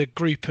media with a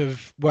group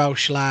of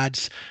Welsh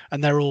lads,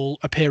 and they're all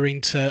appearing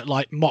to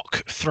like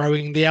mock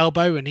throwing the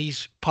elbow, and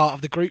he's part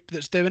of the group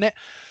that's doing it.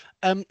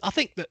 I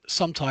think that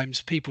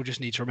sometimes people just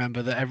need to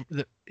remember that,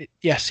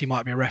 yes, he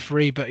might be a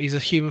referee, but he's a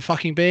human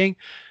fucking being,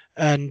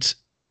 and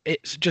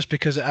it's just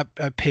because it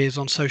appears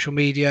on social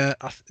media,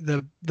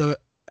 the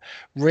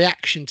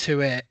reaction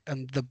to it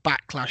and the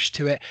backlash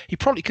to it. He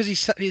probably, because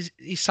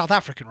he's South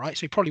African, right?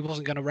 So he probably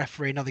wasn't going to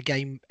referee another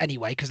game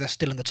anyway because they're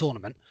still in the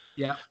tournament.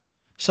 Yeah.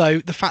 So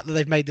the fact that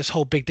they've made this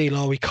whole big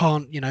deal, we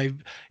can't,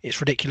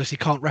 it's ridiculous. He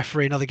can't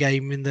referee another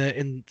game in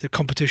the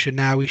competition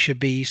now. He should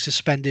be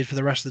suspended for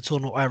the rest of the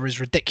tournament, whatever, is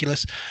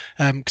ridiculous,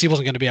 because he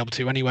wasn't going to be able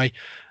to anyway.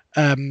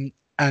 And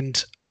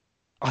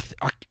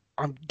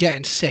I'm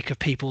getting sick of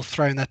people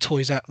throwing their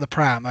toys out the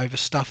pram over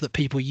stuff that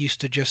people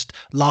used to just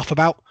laugh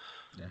about.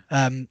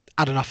 Yeah.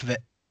 Had enough of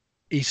it.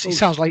 He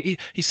sounds like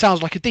he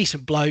sounds like a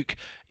decent bloke.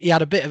 He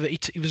had a bit of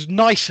it. He was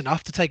nice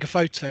enough to take a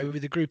photo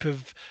with a group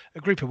of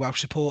Welsh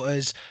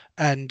supporters,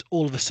 and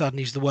all of a sudden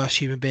he's the worst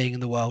human being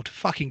in the world.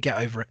 Fucking get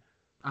over it.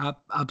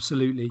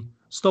 Absolutely.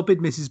 Stop it,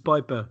 Mrs.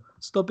 Piper.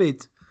 Stop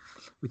it.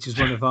 Which is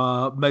one of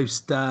our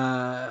most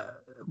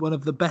one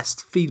of the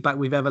best feedback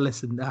we've ever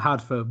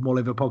had for All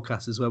Over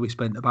Podcasters, where we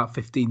spent about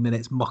 15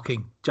 minutes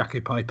mocking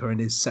Jacko Piper and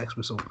his sex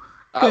whistle.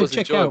 That was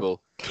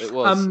enjoyable. It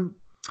was.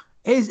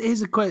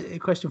 Here's a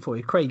question for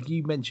you, Craig.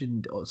 You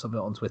mentioned something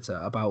on Twitter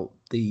about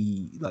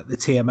the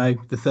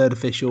TMO, the third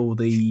official,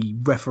 the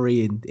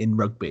referee in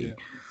rugby.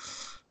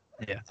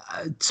 Yeah.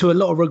 To a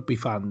lot of rugby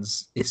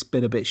fans, it's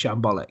been a bit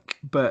shambolic,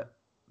 but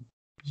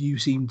you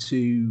seem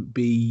to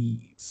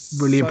be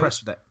really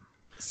impressed with it.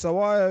 So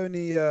I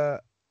only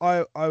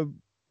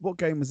what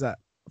game was that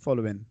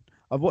following?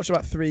 I've watched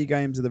about 3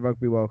 games of the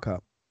Rugby World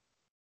Cup.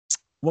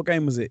 What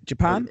game was it?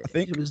 Japan, I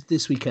think. It was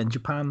this weekend.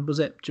 Japan, was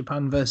it?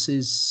 Japan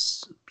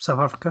versus South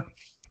Africa?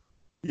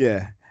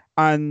 Yeah.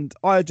 And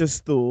I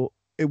just thought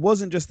it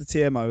wasn't just the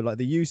TMO, like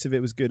the use of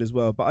it was good as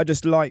well, but I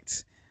just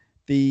liked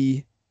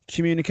the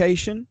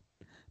communication,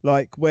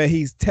 like where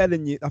he's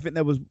telling you. I think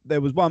there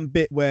was one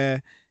bit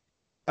where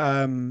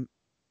I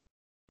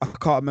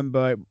can't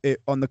remember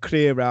it on the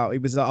clear out. He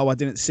was like, "Oh, I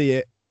didn't see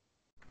it,"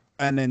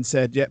 and then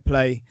said, "Yeah,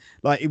 play."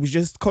 Like, he was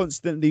just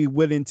constantly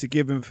willing to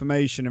give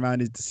information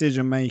around his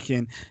decision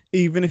making,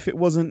 even if he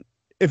wasn't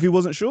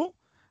sure.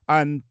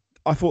 And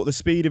I thought the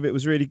speed of it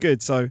was really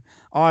good. So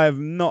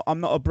I'm not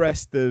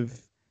abreast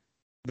of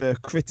the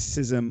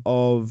criticism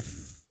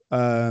of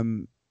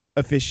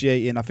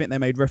officiating. I think they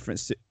made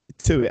reference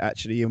to it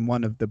actually in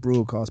one of the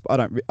broadcasts, but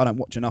I don't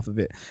watch enough of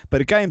it. But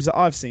the games that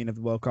I've seen of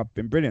the World Cup have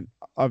been brilliant.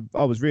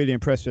 I was really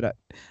impressed with that.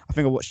 I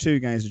think I watched 2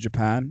 games of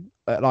Japan.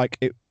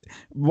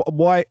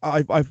 Why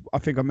I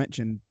think I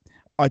mentioned,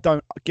 I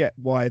don't get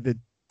why the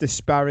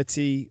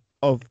disparity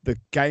of the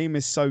game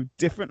is so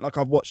different. Like,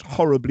 I've watched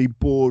horribly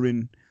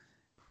boring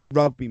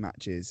rugby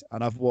matches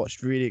and I've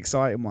watched really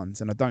exciting ones,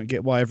 and I don't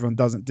get why everyone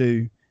doesn't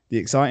do the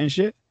exciting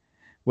shit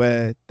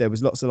where there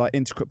was lots of like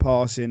intricate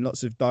passing,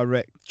 lots of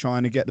direct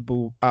trying to get the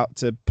ball out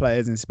to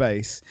players in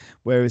space,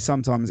 whereas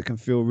sometimes it can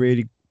feel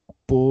really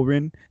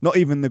boring. Not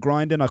even the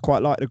grinding. I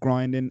quite like the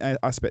grinding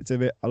aspect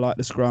of it. I like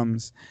the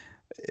scrums.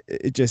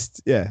 It just,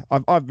 yeah,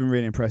 I've been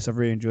really impressed. I've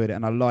really enjoyed it,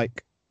 and I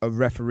like a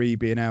referee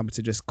being able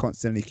to just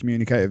constantly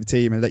communicate with the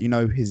team and let you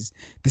know his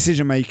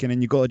decision making,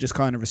 and you got to just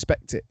kind of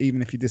respect it,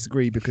 even if you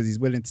disagree, because he's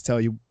willing to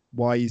tell you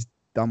why he's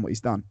done what he's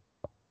done.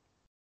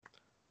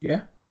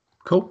 Yeah,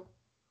 cool.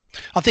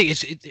 I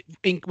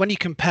think when you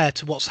compare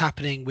to what's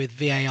happening with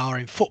VAR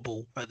in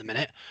football at the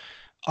minute,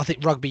 I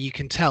think rugby, you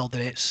can tell that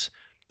it's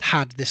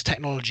had this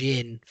technology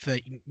in for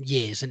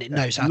years and it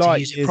knows how to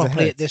use it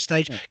properly at this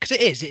stage, because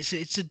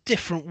it's a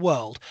different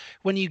world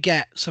when you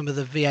get some of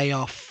the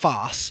VAR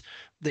farce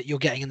that you're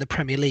getting in the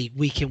Premier League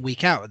week in,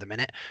 week out at the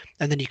minute,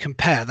 and then you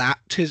compare that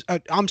to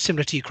I'm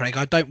similar to you, Craig.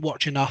 I don't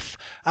watch enough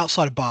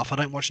outside of Bath. I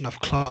don't watch enough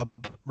club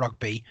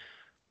rugby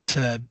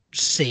to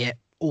see it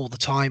all the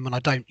time, and I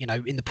don't,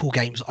 in the pool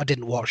games I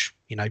didn't watch,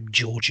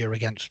 Georgia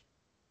against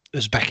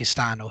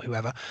Uzbekistan or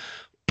whoever,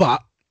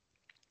 but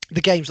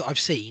the games that I've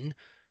seen,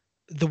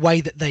 the way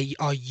that they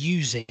are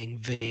using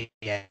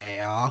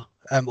VAR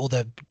or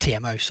the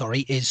TMO,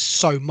 sorry, is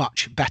so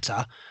much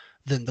better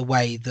than the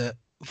way that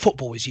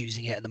football is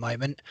using it at the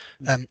moment.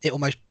 It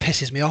almost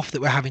pisses me off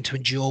that we're having to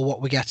endure what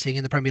we're getting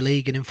in the Premier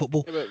League and in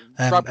football.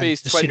 Yeah, rugby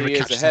is 20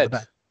 years ahead.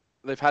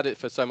 They've had it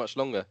for so much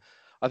longer.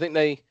 I think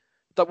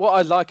what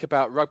I like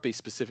about rugby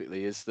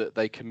specifically is that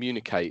they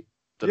communicate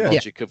the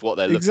logic of what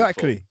they're looking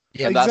for.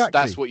 Yeah, and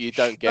that's what you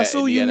don't get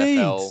in the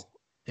NFL.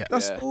 Yeah.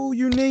 That's all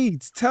you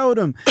need. Tell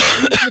them.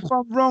 Even if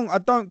I'm wrong, I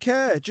don't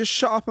care. Just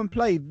shut up and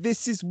play.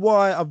 This is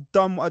why I've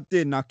done what I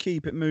did, and I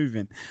keep it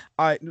moving.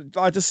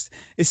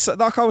 It's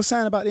like I was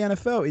saying about the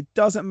NFL. It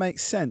doesn't make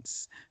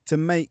sense to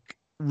make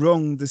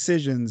wrong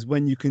decisions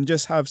when you can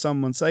just have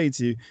someone say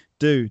to you,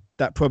 dude,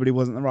 that probably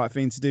wasn't the right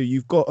thing to do.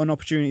 You've got an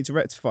opportunity to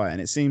rectify it,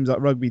 and it seems like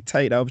rugby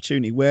take that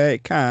opportunity where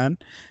it can.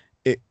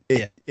 It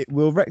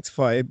will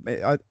rectify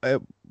it.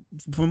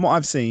 From what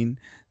I've seen,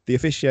 the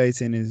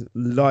officiating is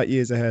light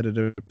years ahead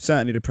of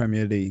certainly the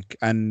Premier League,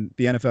 and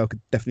the NFL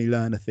could definitely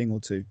learn a thing or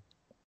two.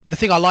 The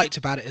thing I liked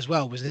about it as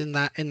well was in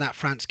that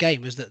France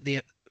game was that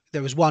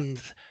there was one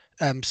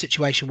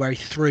situation where he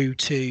threw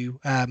to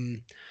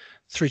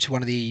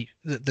one of the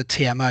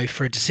TMO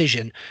for a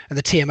decision, and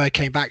the TMO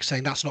came back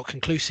saying that's not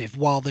conclusive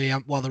while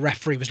the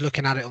referee was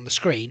looking at it on the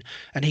screen,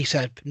 and he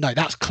said, no,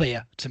 that's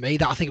clear to me.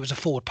 That I think it was a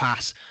forward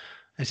pass.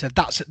 He said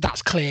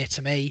that's clear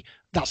to me.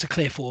 That's a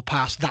clear forward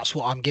pass. That's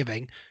what I'm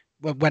giving.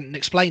 Went and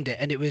explained it,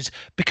 and it was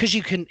because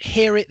you can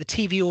hear it. The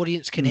TV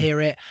audience can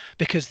hear it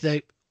because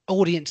the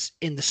audience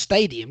in the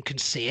stadium can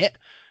see it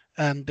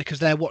because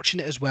they're watching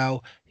it as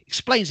well.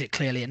 Explains it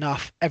clearly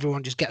enough.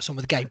 Everyone just gets on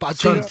with the game. But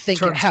I do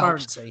think it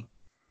helps.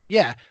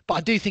 Yeah, but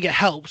I do think it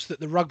helps that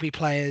the rugby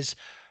players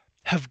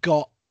have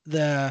got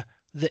the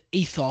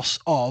ethos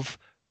of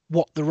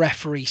what the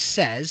referee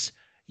says.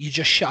 You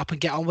just shut up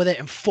and get on with it.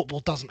 And football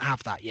doesn't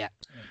have that yet.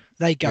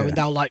 They go and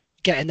they'll like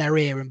get in their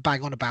ear and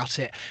bang on about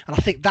it. And I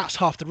think that's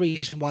half the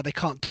reason why they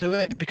can't do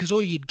it, because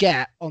all you'd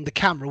get on the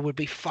camera would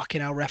be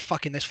fucking hell, ref,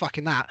 fucking this,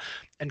 fucking that.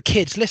 And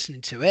kids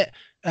listening to it,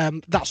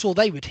 that's all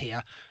they would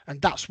hear.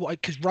 And that's why,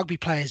 because rugby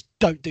players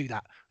don't do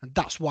that. And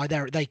that's why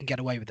they can get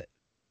away with it.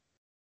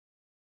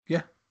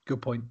 Yeah,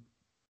 good point.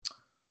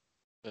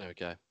 There we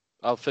go.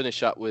 I'll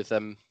finish up with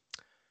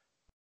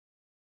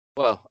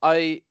well,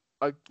 I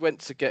went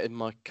to get in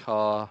my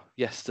car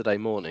yesterday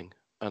morning,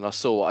 and I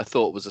saw what I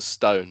thought was a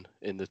stone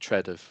in the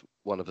tread of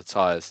one of the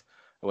tyres.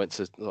 I went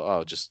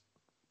to, just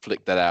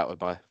flick that out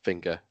with my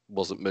finger.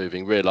 Wasn't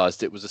moving.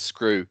 Realised it was a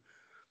screw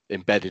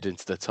embedded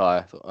into the tyre.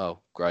 I thought, oh,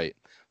 great.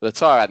 But the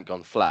tyre hadn't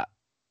gone flat.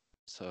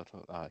 So I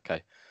thought,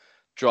 okay.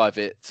 Drive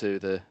it to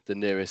the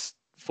nearest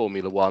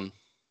Formula One.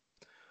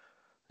 I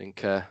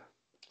think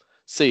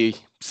see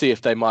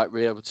if they might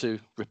be able to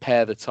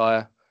repair the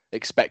tyre,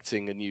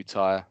 expecting a new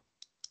tyre.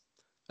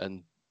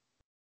 And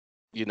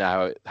you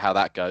know how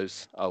that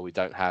goes. Oh, we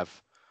don't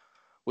have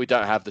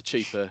the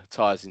cheaper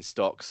tyres in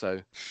stock, so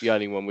the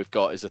only one we've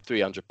got is a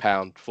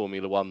 £300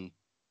 Formula One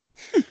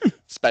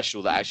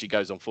special that actually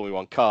goes on Formula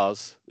One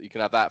cars. You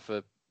can have that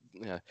for,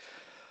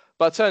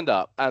 But I turned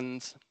up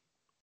and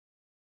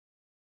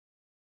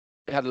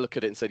I had a look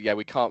at it and said, yeah,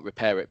 we can't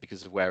repair it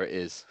because of where it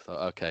is. I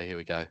thought, okay, here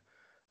we go.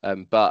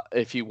 But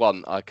if you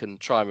want, I can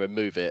try and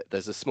remove it.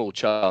 There's a small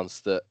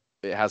chance that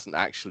it hasn't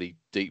actually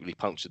deeply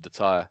punctured the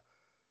tyre.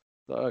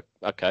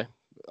 Okay,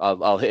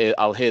 I'll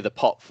hear the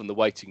pop from the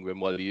waiting room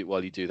while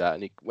you do that.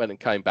 And he went and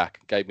came back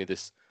and gave me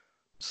this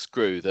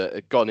screw that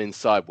had gone in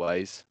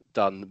sideways,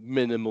 done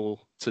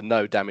minimal to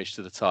no damage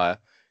to the tyre.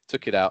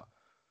 Took it out,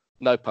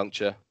 no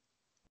puncture.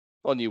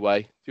 On your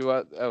way. Do you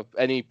want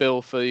any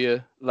bill for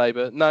your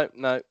labour?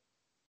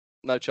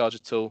 No charge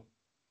at all.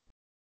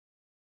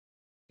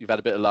 You've had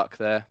a bit of luck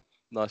there.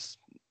 Nice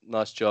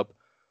job.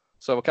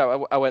 So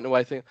I went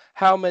away thinking,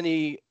 how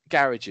many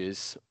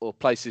garages or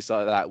places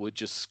like that would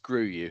just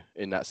screw you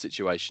in that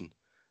situation?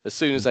 As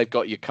soon as they've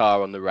got your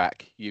car on the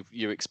rack,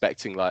 you're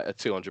expecting like a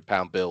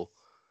 £200 bill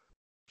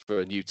for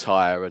a new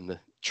tyre and the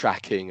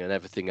tracking and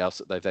everything else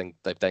that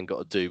they've then got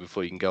to do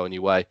before you can go on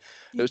your way.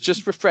 It was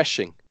just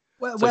refreshing.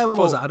 Where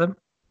was that, Adam?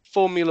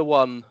 Formula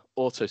One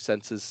Auto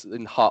Centres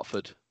in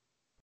Hertford.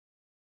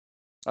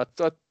 I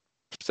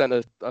sent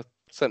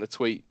a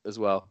tweet as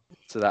well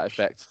to that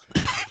effect.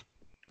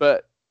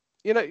 But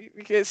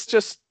it's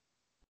just,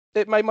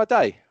 it made my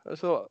day. I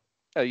thought,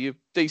 you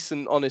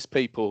decent, honest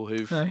people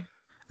who've a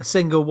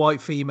single white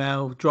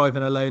female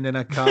driving alone in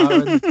a car.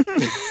 And...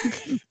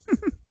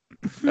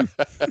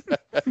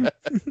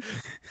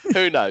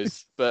 Who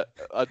knows? But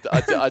I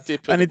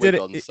did put. And he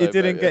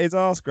didn't get his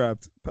arse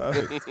grabbed.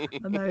 Perfect.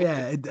 I know,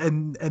 yeah,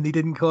 and he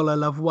didn't call her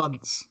love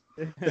once.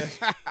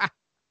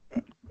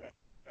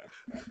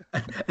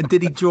 And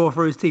did he draw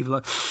through his teeth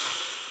like?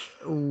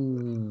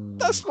 Ooh.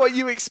 That's what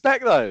you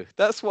expect, though.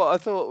 That's what I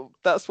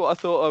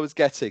thought I was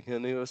getting,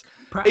 and he was.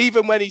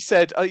 Even when he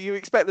said, "Oh, you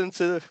expect them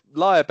to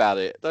lie about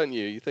it, don't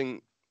you? You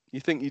think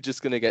you're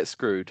just going to get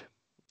screwed,"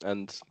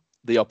 and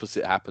the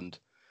opposite happened.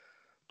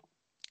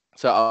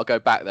 So I'll go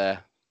back there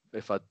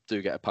if I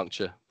do get a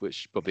puncture,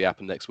 which probably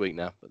happened next week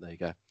now. But there you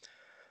go.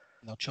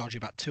 They'll charge you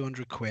about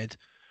 £200.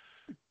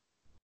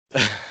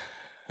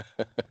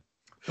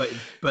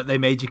 But they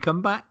made you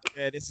come back.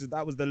 Yeah,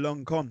 that was the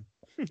long con.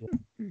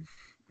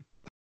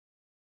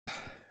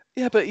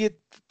 Yeah, but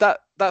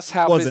that's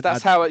how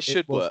it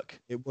should work.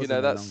 It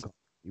wasn't a long con.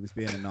 He was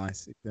doing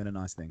a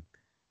nice thing.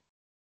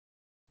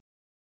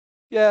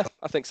 Yeah,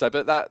 I think so.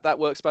 But that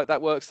works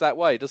that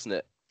way, doesn't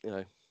it?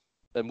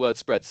 And word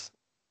spreads.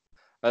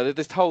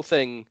 This whole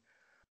thing,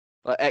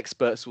 like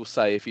experts will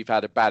say, if you've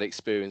had a bad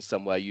experience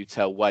somewhere, you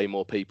tell way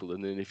more people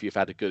than if you've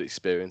had a good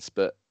experience.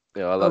 But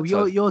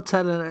you're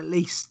telling at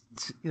least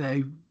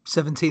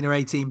 17 or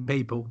 18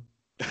 people.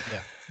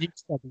 Yeah, you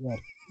said the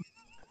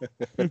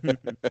word.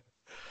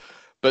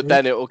 But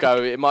then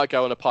it might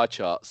go on a pie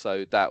chart,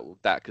 so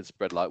that could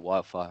spread like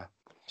wildfire.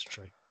 It's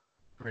true.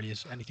 It really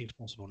is. Anything's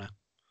possible now.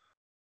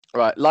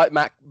 Right, like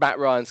Matt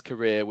Ryan's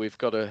career, we've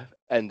got to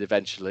end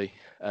eventually.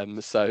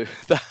 So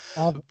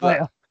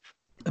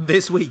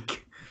this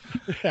week,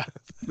 Yeah.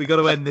 we got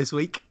to end this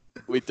week.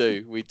 we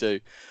do.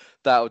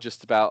 That'll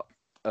just about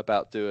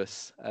do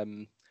us.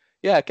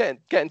 Yeah, get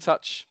in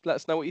touch. Let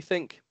us know what you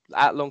think.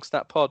 At Long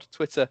Snap Pod,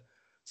 Twitter.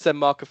 Send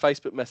Mark a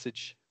Facebook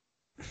message.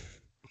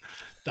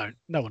 Don't.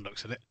 No one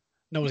looks at it.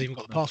 No one's even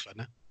got the password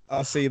now.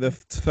 I'll see the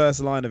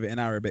first line of it in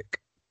Arabic.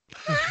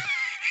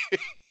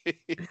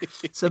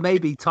 So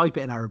maybe type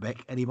it in Arabic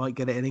and he might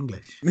get it in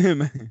English.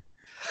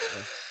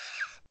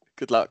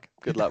 Good luck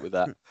with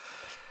that.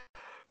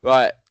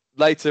 Right,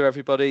 later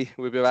everybody.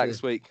 We'll be back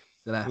this week.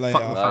 Fuck Later.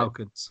 the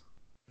Falcons.